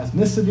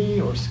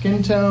ethnicity or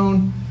skin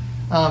tone.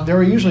 There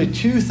were usually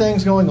two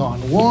things going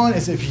on. One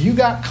is if you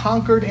got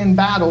conquered in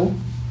battle,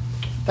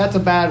 that's a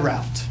bad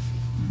route.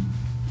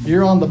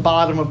 You're on the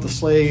bottom of the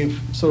slave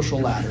social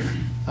ladder.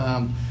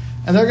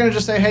 And they're going to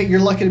just say, hey,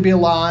 you're lucky to be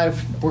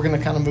alive. We're going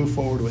to kind of move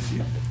forward with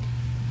you.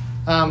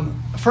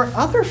 For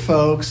other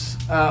folks,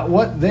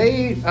 what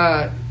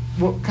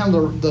kind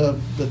of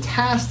the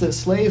tasks that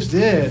slaves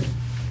did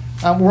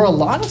were a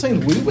lot of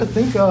things we would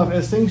think of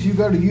as things you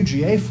go to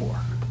UGA for.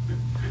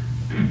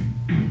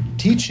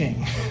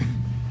 Teaching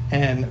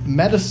and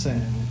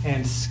medicine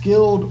and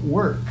skilled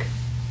work.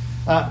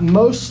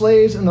 Most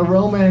slaves in the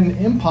Roman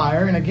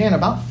Empire, and again,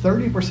 about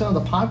 30% of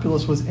the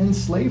populace was in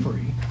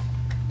slavery.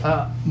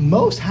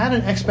 Most had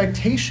an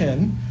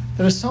expectation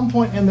that at some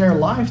point in their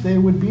life they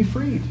would be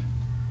freed.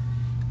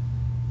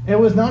 It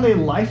was not a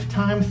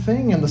lifetime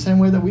thing in the same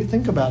way that we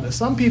think about it.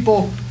 Some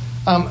people,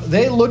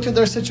 they looked at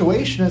their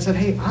situation and said,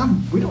 hey,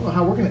 we don't know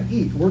how we're going to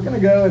eat. We're going to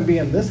go and be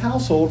in this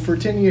household for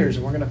 10 years,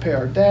 and we're going to pay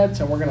our debts,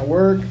 and we're going to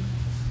work.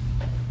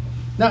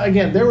 Now,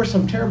 again, there were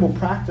some terrible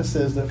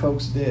practices that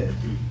folks did.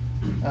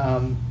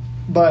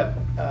 But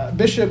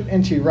Bishop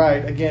N.T.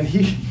 Wright, again,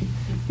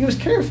 he was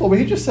careful, but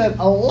he just said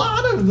a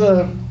lot of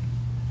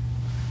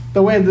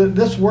the way that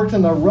this worked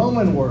in the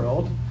Roman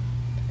world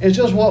is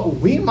just what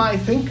we might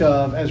think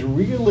of as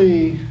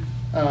really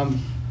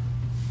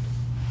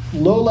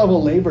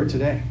low-level labor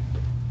today.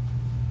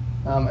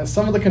 And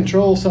some of the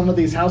control some of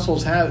these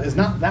households have is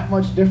not that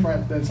much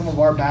different than some of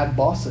our bad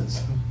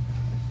bosses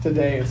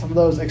today, and some of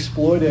those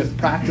exploitive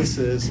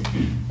practices.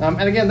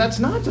 And again, that's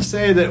not to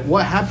say that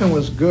what happened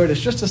was good. It's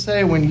just to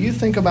say when you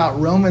think about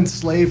Roman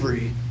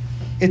slavery,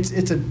 it's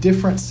a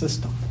different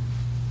system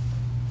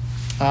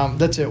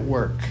that's at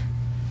work.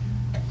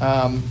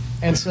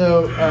 And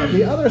so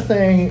the other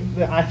thing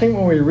that I think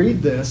when we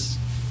read this,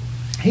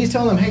 he's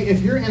telling them, hey,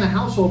 if you're in a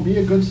household, be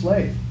a good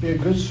slave, be a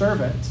good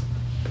servant.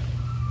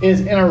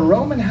 Is in a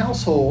Roman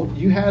household,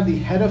 you had the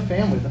head of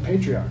family, the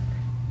patriarch.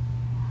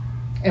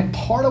 And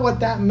part of what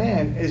that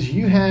meant is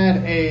you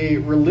had a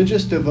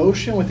religious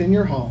devotion within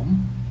your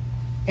home,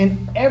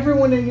 and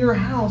everyone in your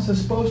house is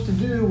supposed to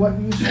do what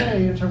you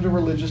say in terms of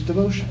religious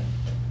devotion.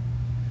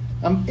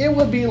 It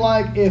would be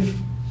like if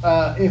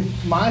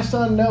my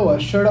son Noah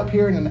showed up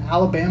here in an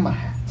Alabama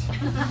hat.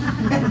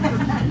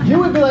 You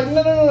would be like,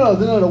 no,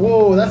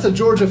 whoa, that's a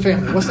Georgia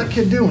family. What's that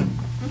kid doing?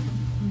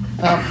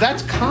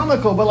 That's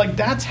comical, but like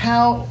that's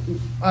how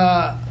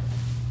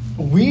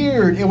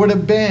weird it would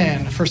have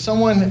been for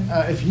someone,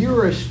 if you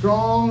were a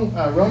strong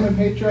Roman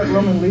patriarch,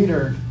 Roman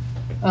leader,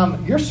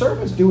 your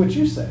servants do what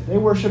you say. They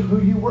worship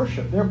who you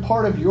worship. They're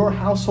part of your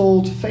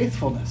household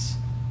faithfulness.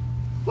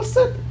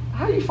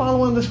 How are you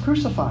following this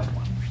crucified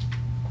one?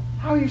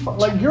 How are you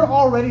you're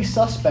already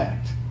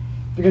suspect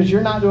because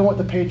you're not doing what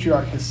the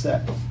patriarch has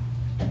said.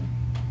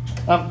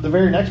 The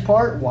very next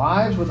part,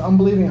 wives with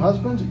unbelieving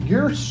husbands,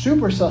 you're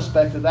super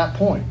suspect at that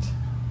point.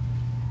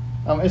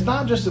 It's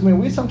not just,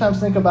 we sometimes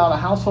think about a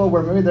household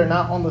where maybe they're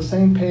not on the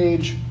same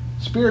page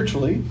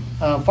spiritually.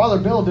 Father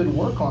Bill did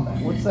work on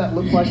that. What's that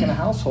look like in a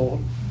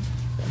household?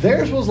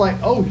 Theirs was like,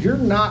 oh, you're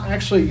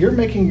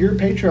making your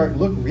patriarch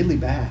look really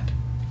bad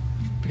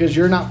because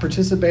you're not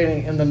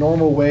participating in the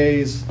normal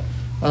ways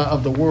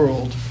of the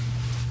world.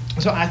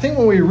 So I think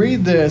when we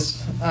read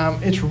this,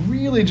 it's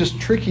really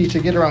just tricky to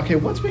get around, okay,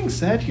 what's being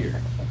said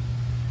here?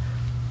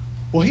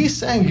 Well, he's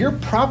saying you're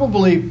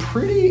probably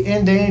pretty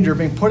in danger of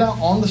being put out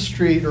on the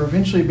street or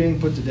eventually being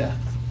put to death.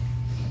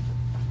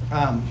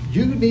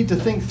 You need to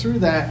think through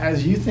that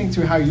as you think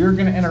through how you're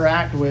going to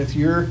interact with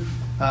your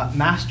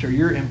master,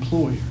 your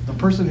employer, the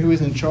person who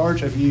is in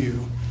charge of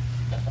you.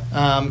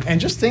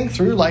 And just think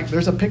through,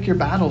 there's a pick your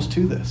battles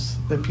to this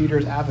that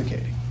Peter's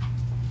advocating.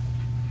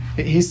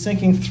 He's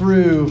thinking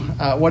through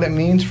what it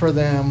means for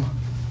them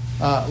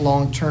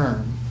long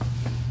term.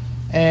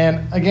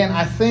 And again,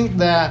 I think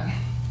that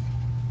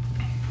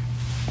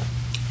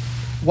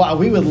while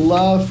we would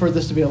love for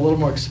this to be a little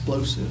more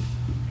explosive,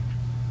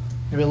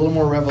 maybe a little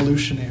more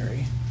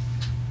revolutionary,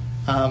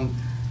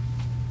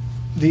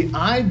 the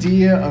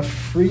idea of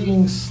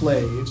freeing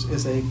slaves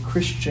is a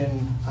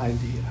Christian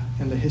idea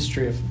in the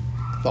history of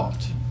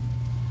thought.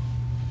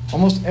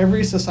 Almost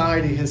every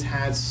society has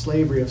had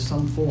slavery of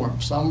some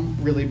form, some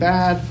really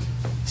bad,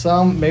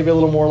 some maybe a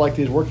little more like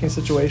these working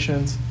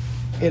situations.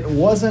 It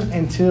wasn't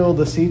until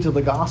the seeds of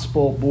the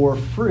gospel bore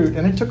fruit,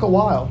 and it took a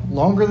while,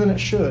 longer than it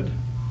should.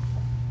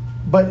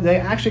 But they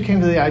actually came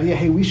to the idea,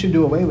 hey, we should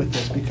do away with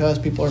this because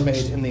people are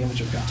made in the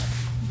image of God.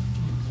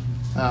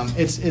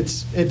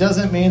 It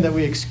doesn't mean that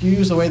we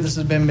excuse the way this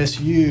has been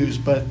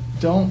misused, but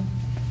don't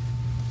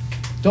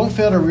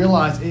fail to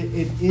realize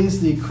it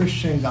is the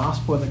Christian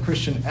gospel and the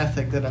Christian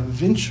ethic that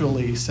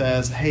eventually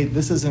says, hey,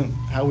 this isn't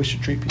how we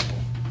should treat people.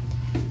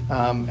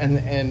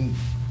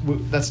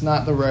 That's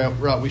not the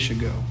route we should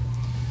go.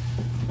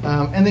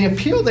 And the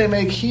appeal they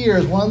make here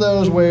is one of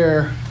those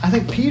where I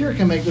think Peter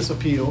can make this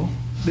appeal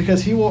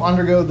because he will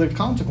undergo the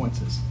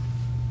consequences.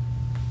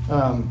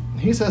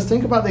 He says,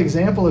 think about the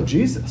example of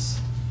Jesus.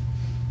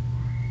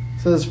 He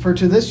says, for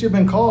to this you've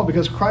been called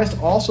because Christ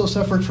also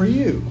suffered for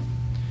you,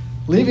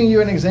 leaving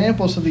you an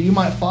example so that you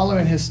might follow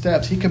in his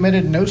steps. He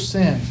committed no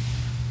sin,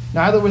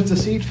 neither was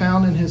deceit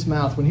found in his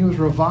mouth. When he was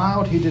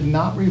reviled, he did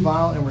not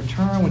revile in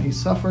return. When he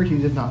suffered, he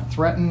did not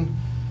threaten,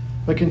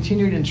 but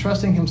continued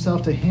entrusting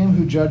himself to him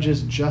who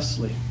judges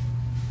justly.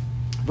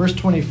 Verse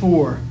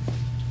 24,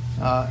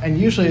 and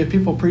usually if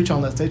people preach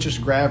on this, they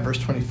just grab verse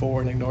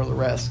 24 and ignore the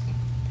rest.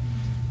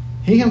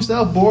 He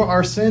himself bore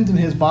our sins in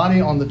his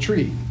body on the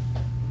tree,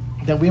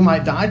 that we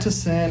might die to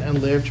sin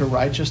and live to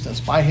righteousness.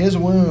 By his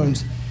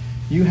wounds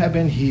you have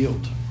been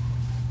healed.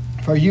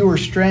 For you were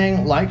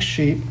straying like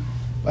sheep,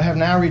 but have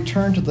now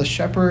returned to the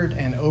shepherd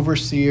and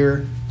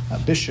overseer,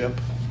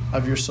 bishop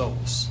of your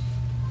souls.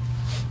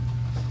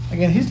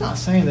 Again, he's not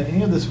saying that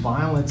any of this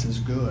violence is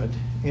good,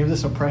 any of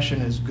this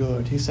oppression is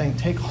good. He's saying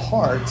take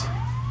heart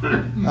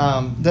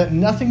that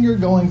nothing you're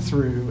going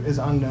through is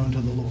unknown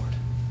to the Lord.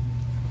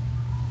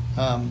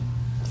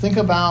 Think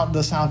about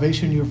the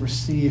salvation you've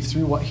received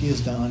through what he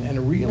has done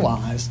and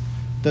realize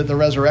that the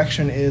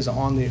resurrection is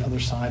on the other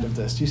side of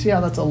this. Do you see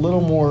how that's a little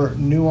more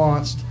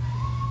nuanced,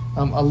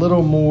 a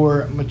little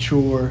more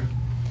mature?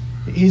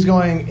 He's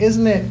going,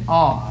 isn't it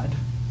odd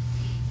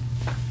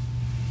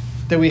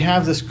that we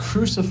have this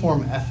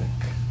cruciform ethic,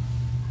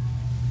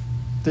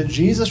 that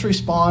Jesus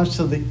responds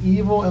to the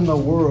evil in the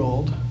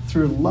world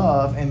through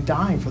love and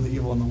dying for the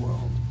evil in the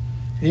world,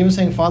 and even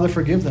saying, Father,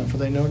 forgive them, for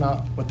they know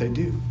not what they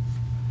do.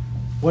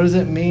 What does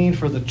it mean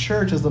for the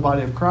church as the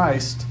body of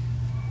Christ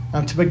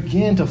to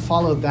begin to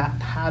follow that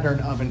pattern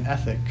of an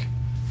ethic?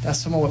 That's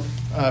some of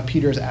what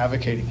Peter is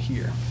advocating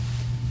here.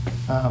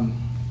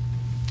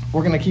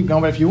 We're going to keep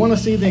going, but if you want to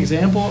see the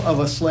example of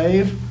a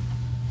slave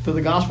that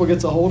the gospel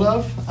gets a hold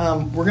of,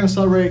 we're going to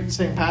celebrate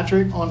St.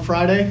 Patrick on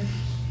Friday.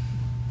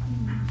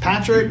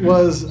 Patrick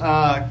was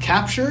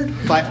captured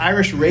by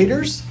Irish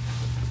raiders,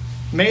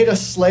 made a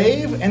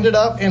slave, ended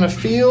up in a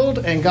field,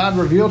 and God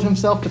revealed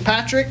himself to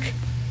Patrick.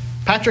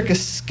 Patrick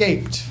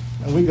escaped,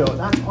 and we go,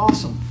 that's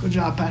awesome. Good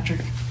job,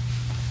 Patrick.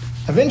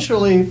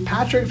 Eventually,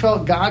 Patrick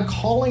felt God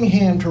calling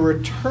him to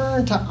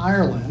return to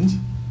Ireland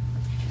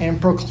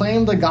and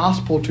proclaim the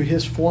gospel to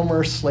his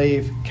former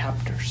slave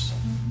captors.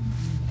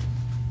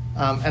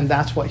 And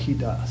that's what he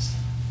does.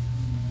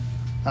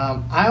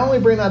 I only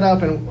bring that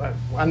up, and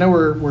I know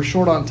we're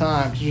short on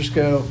time, to just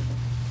go,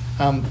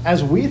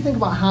 as we think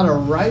about how to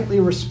rightly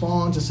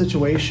respond to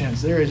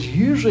situations, there is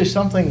usually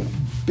something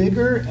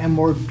bigger and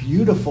more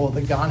beautiful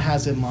that God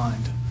has in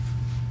mind.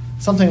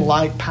 Something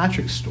like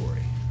Patrick's story,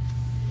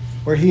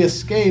 where he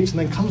escapes and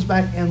then comes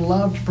back in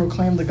love to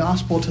proclaim the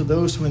gospel to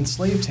those who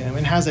enslaved him,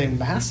 and has a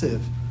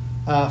massive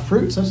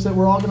fruit such that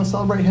we're all going to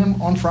celebrate him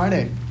on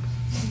Friday.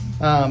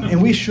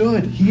 And we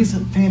should. He's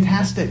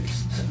fantastic.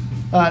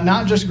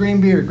 Not just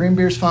green beer. Green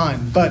beer's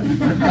fine. But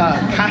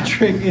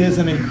Patrick is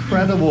an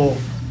incredible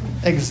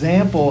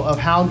example of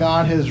how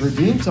God has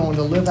redeemed someone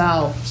to live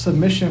out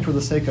submission for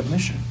the sake of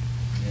mission.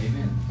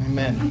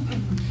 Amen.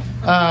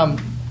 All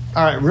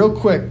right, real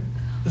quick.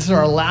 This is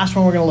our last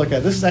one we're going to look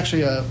at. This is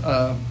actually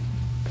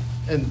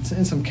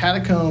in some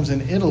catacombs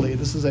in Italy.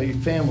 This is a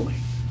family,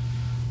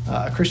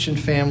 a Christian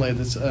family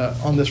that's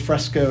on this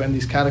fresco in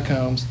these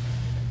catacombs.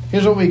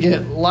 Here's what we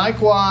get.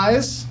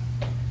 Likewise,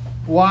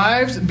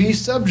 wives, be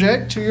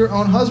subject to your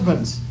own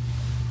husbands,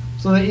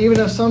 so that even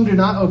if some do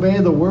not obey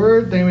the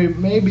word, they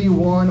may be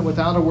won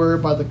without a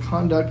word by the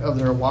conduct of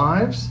their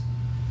wives.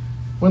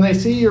 When they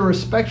see your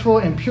respectful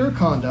and pure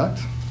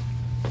conduct,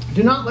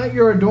 do not let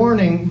your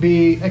adorning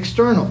be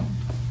external.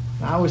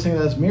 I always think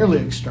that's merely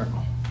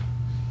external.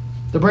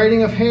 The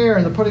braiding of hair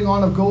and the putting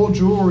on of gold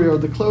jewelry or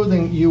the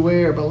clothing you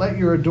wear, but let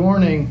your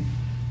adorning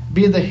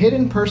be the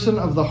hidden person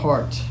of the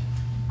heart,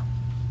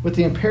 with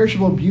the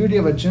imperishable beauty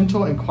of a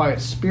gentle and quiet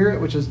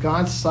spirit, which is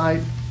God's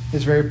sight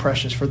is very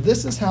precious. For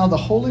this is how the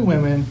holy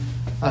women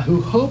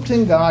who hoped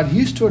in God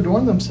used to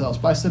adorn themselves,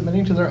 by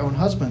submitting to their own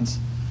husbands.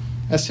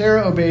 As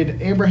Sarah obeyed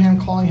Abraham,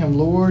 calling him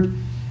Lord,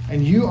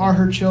 and you are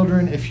her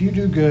children if you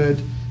do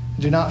good,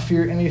 do not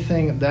fear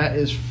anything that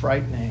is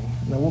frightening.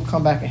 And then we'll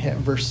come back and hit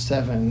verse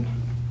 7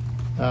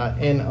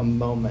 in a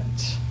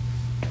moment.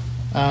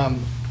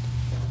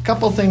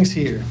 Couple things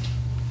here.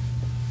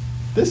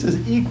 This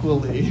is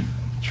equally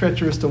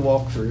treacherous to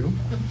walk through.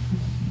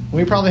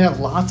 We probably have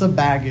lots of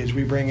baggage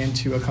we bring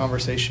into a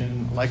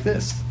conversation like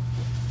this.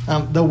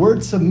 The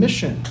word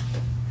submission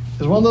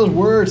is one of those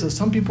words that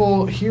some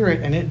people hear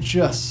it and it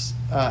just,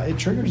 it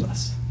triggers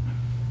us.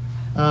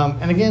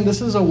 And again,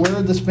 this is a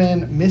word that's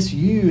been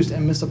misused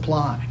and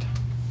misapplied.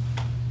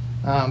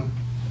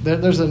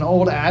 There's an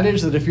old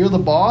adage that if you're the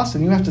boss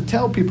and you have to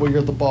tell people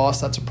you're the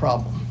boss, that's a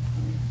problem.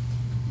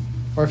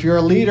 Or if you're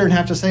a leader and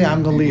have to say,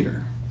 I'm the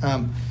leader.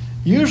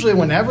 Usually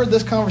whenever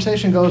this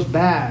conversation goes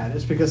bad,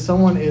 it's because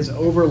someone is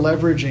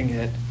over-leveraging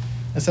it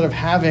instead of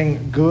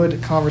having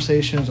good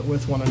conversations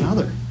with one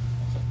another.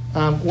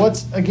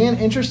 What's, again,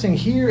 interesting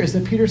here is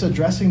that Peter's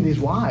addressing these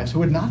wives who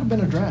would not have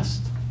been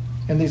addressed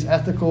in these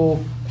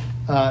ethical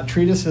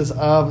treatises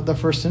of the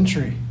first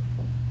century.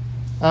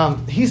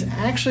 He's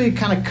actually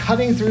kind of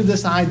cutting through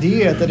this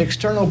idea that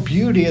external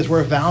beauty is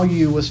where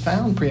value was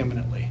found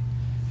preeminently.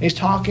 He's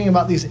talking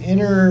about these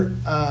inner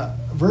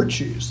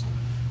virtues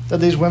that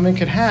these women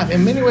could have.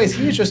 In many ways,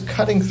 he's just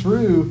cutting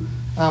through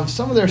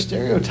some of their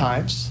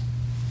stereotypes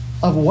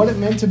of what it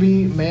meant to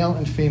be male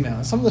and female,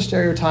 and some of the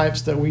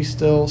stereotypes that we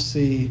still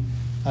see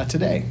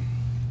today.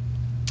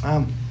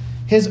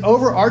 His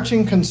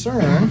overarching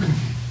concern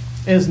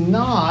is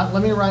not,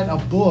 let me write a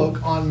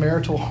book on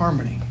marital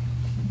harmony.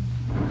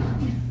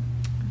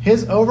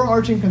 His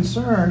overarching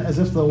concern is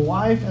if the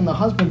wife and the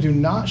husband do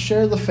not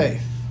share the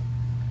faith,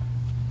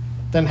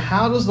 then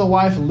how does the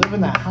wife live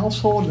in that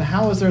household, and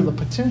how is there the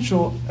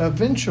potential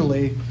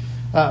eventually,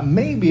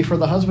 maybe, for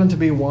the husband to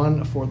be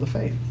won for the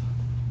faith?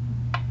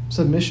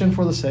 Submission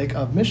for the sake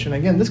of mission.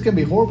 Again, this can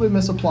be horribly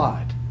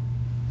misapplied.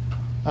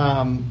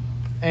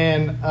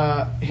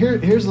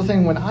 Here's the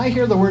thing. When I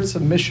hear the word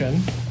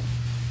submission,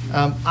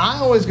 I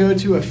always go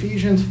to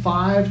Ephesians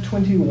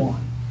 5:21.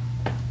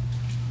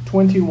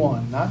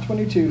 21, not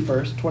 22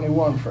 first,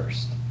 21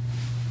 first.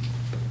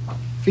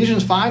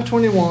 Ephesians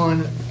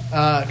 5:21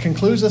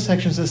 concludes the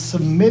section, says,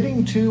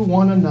 submitting to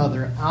one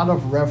another out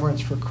of reverence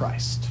for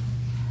Christ.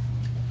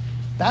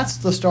 That's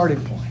the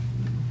starting point.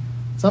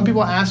 Some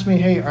people ask me,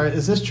 hey,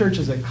 is this church,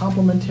 is it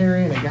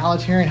complementary and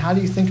egalitarian? How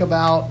do you think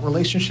about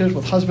relationships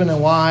with husband and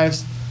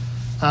wives?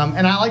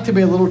 And I like to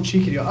be a little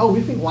cheeky. Oh,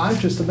 we think wives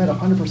should submit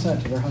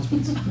 100% to their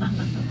husbands.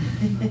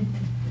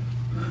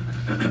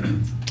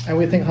 And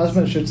we think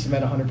husbands should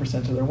submit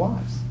 100% to their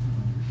wives.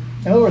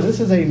 In other words, this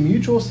is a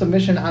mutual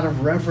submission out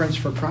of reverence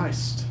for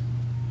Christ.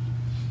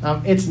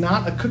 It's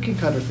not a cookie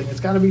cutter thing. It's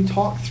got to be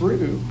talked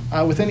through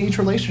within each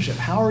relationship.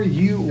 How are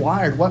you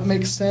wired? What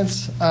makes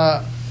sense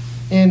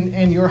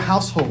in your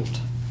household?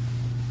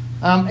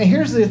 And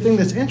here's the thing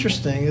that's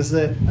interesting is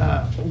that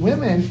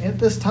women at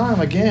this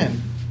time,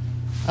 again,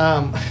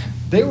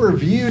 they were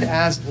viewed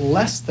as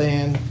less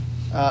than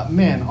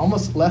men,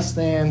 almost less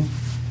than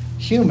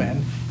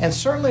human, and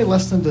certainly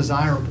less than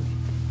desirable.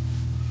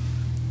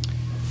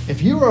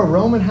 If you were a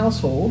Roman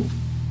household,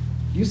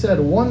 you said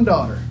one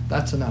daughter,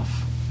 that's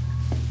enough,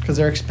 because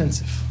they're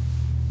expensive.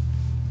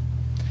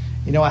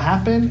 You know what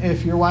happened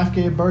if your wife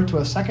gave birth to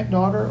a second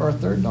daughter or a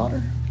third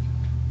daughter?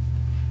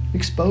 You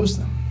exposed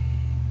them.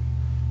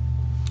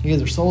 You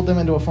either sold them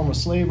into a form of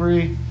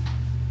slavery,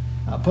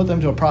 put them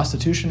to a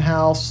prostitution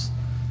house,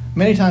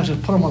 many times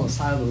just put them on the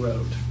side of the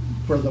road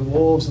for the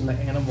wolves and the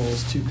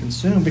animals to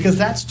consume, because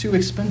that's too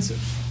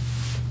expensive.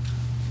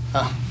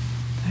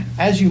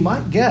 As you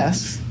might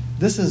guess,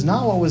 this is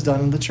not what was done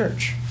in the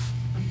church.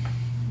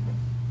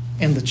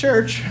 In the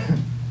church,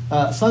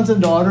 sons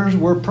and daughters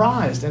were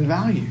prized and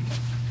valued.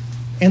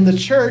 In the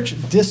church,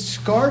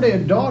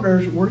 discarded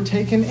daughters were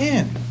taken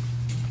in.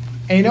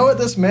 And you know what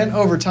this meant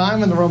over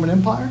time in the Roman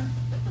Empire?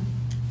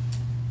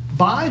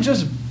 By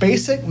just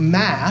basic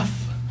math,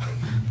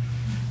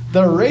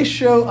 the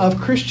ratio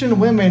of Christian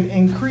women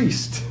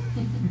increased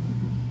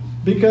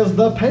because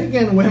the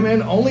pagan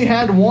women only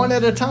had one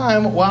at a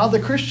time, while the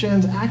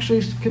Christians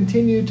actually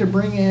continued to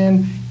bring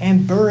in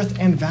and birth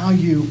and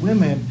value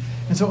women.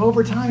 And so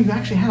over time, you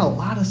actually had a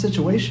lot of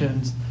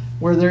situations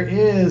where there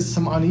is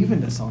some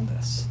unevenness on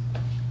this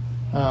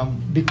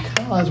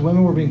because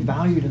women were being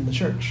valued in the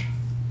church.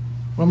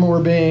 Women were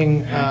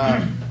being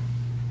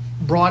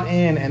brought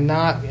in and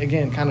not,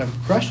 again, kind of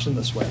crushed in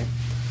this way.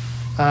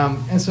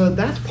 And so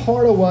that's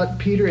part of what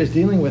Peter is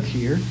dealing with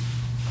here.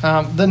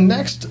 The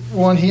next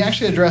one, he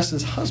actually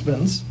addresses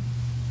husbands.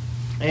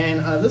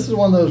 And this is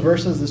one of those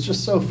verses that's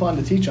just so fun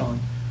to teach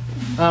on.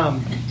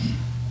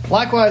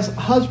 Likewise,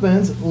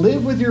 husbands,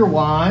 live with your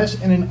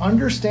wives in an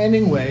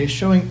understanding way,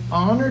 showing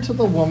honor to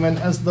the woman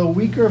as the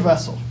weaker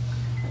vessel,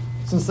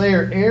 since they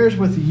are heirs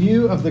with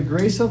you of the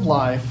grace of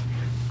life,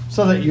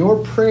 so that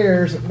your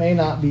prayers may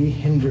not be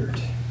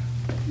hindered.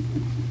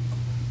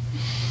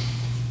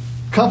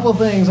 Couple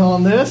things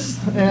on this,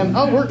 and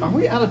are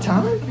we out of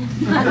time?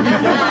 You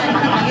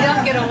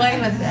don't get away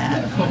with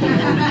that.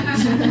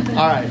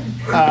 All right,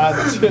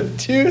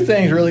 two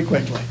things really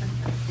quickly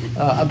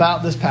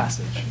about this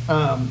passage.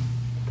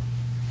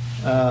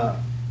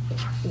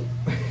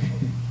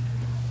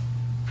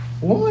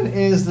 One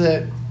is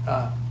that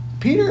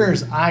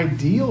Peter's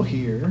ideal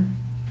here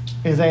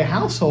is a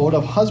household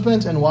of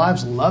husbands and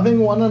wives loving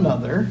one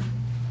another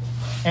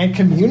and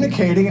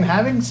communicating and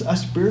having a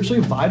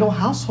spiritually vital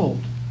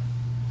household.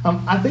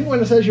 I think when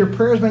it says your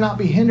prayers may not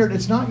be hindered,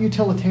 it's not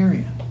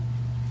utilitarian.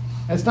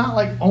 It's not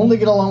like only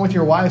get along with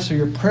your wife so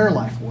your prayer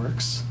life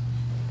works.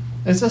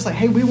 It's just like,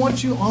 hey, we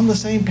want you on the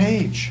same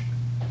page.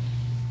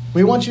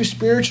 We want you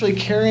spiritually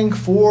caring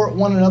for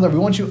one another. We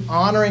want you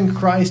honoring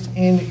Christ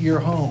in your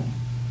home.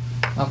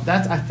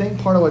 That's, I think,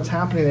 part of what's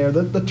happening there.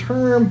 The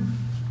term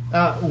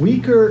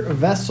weaker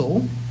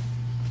vessel,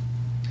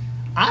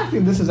 I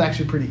think this is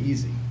actually pretty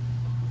easy.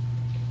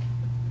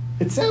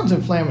 It sounds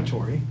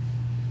inflammatory.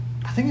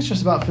 I think it's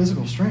just about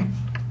physical strength.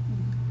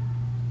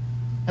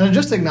 And they're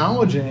just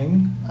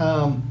acknowledging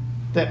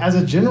that as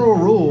a general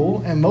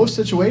rule, in most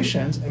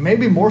situations, and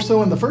maybe more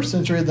so in the first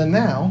century than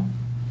now,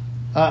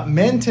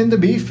 men tend to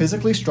be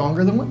physically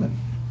stronger than women.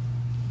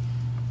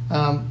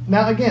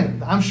 Now,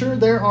 again, I'm sure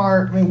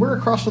we're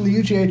across from the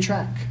UGA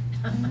track.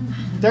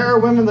 There are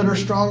women that are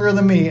stronger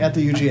than me at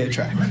the UGA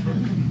track.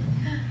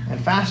 And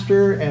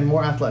faster and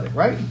more athletic,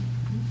 right?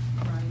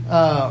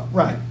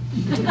 Right.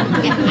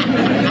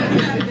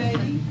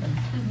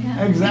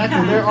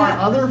 Exactly. There are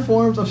other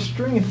forms of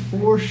strength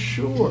for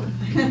sure.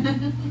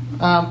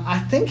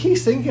 I think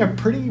he's thinking of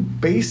pretty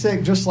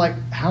basic, just like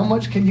how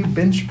much can you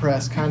bench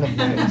press kind of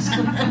things.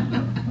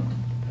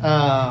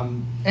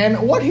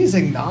 And what he's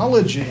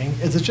acknowledging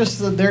is it's just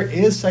that there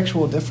is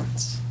sexual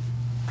difference.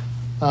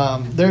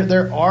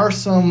 There are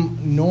some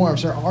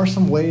norms. There are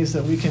some ways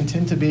that we can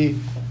tend to be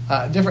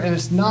different. And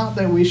it's not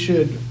that we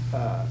should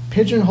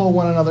pigeonhole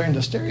one another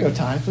into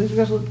stereotypes.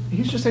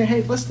 He's just saying,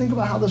 hey, let's think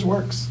about how this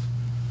works.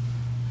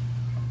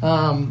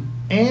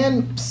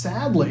 And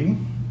sadly,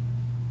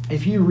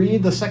 if you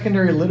read the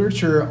secondary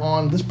literature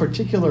on this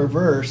particular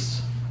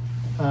verse,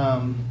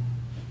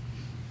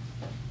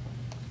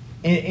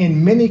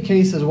 in many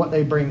cases what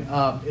they bring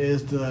up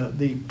is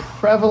the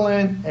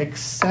prevalent,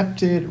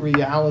 accepted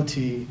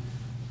reality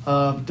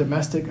of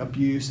domestic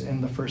abuse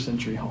in the first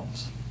century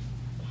homes.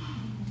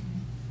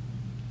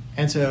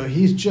 And so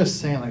he's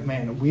just saying, like,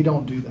 man, we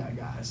don't do that,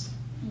 guys.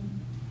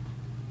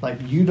 Like,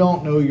 you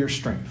don't know your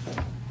strength.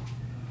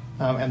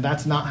 And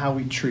that's not how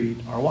we treat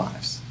our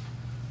wives.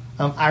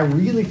 I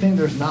really think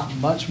there's not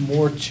much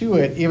more to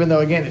it, even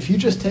though, again, if you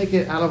just take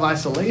it out of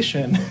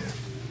isolation,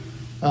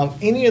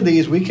 any of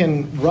these we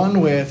can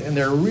run with, and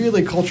they're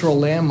really cultural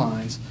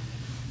landmines.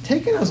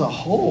 Taken as a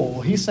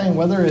whole, he's saying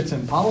whether it's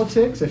in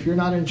politics, if you're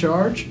not in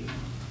charge,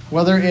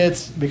 whether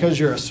it's because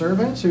you're a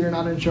servant, so you're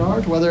not in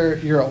charge, whether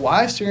you're a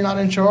wife, so you're not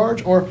in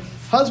charge, or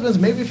husbands,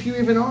 maybe if you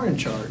even are in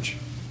charge.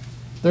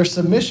 There's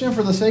submission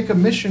for the sake of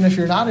mission if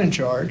you're not in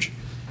charge.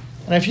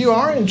 And if you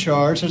are in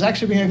charge, there's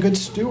actually being a good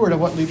steward of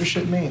what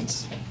leadership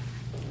means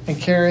and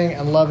caring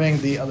and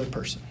loving the other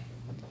person.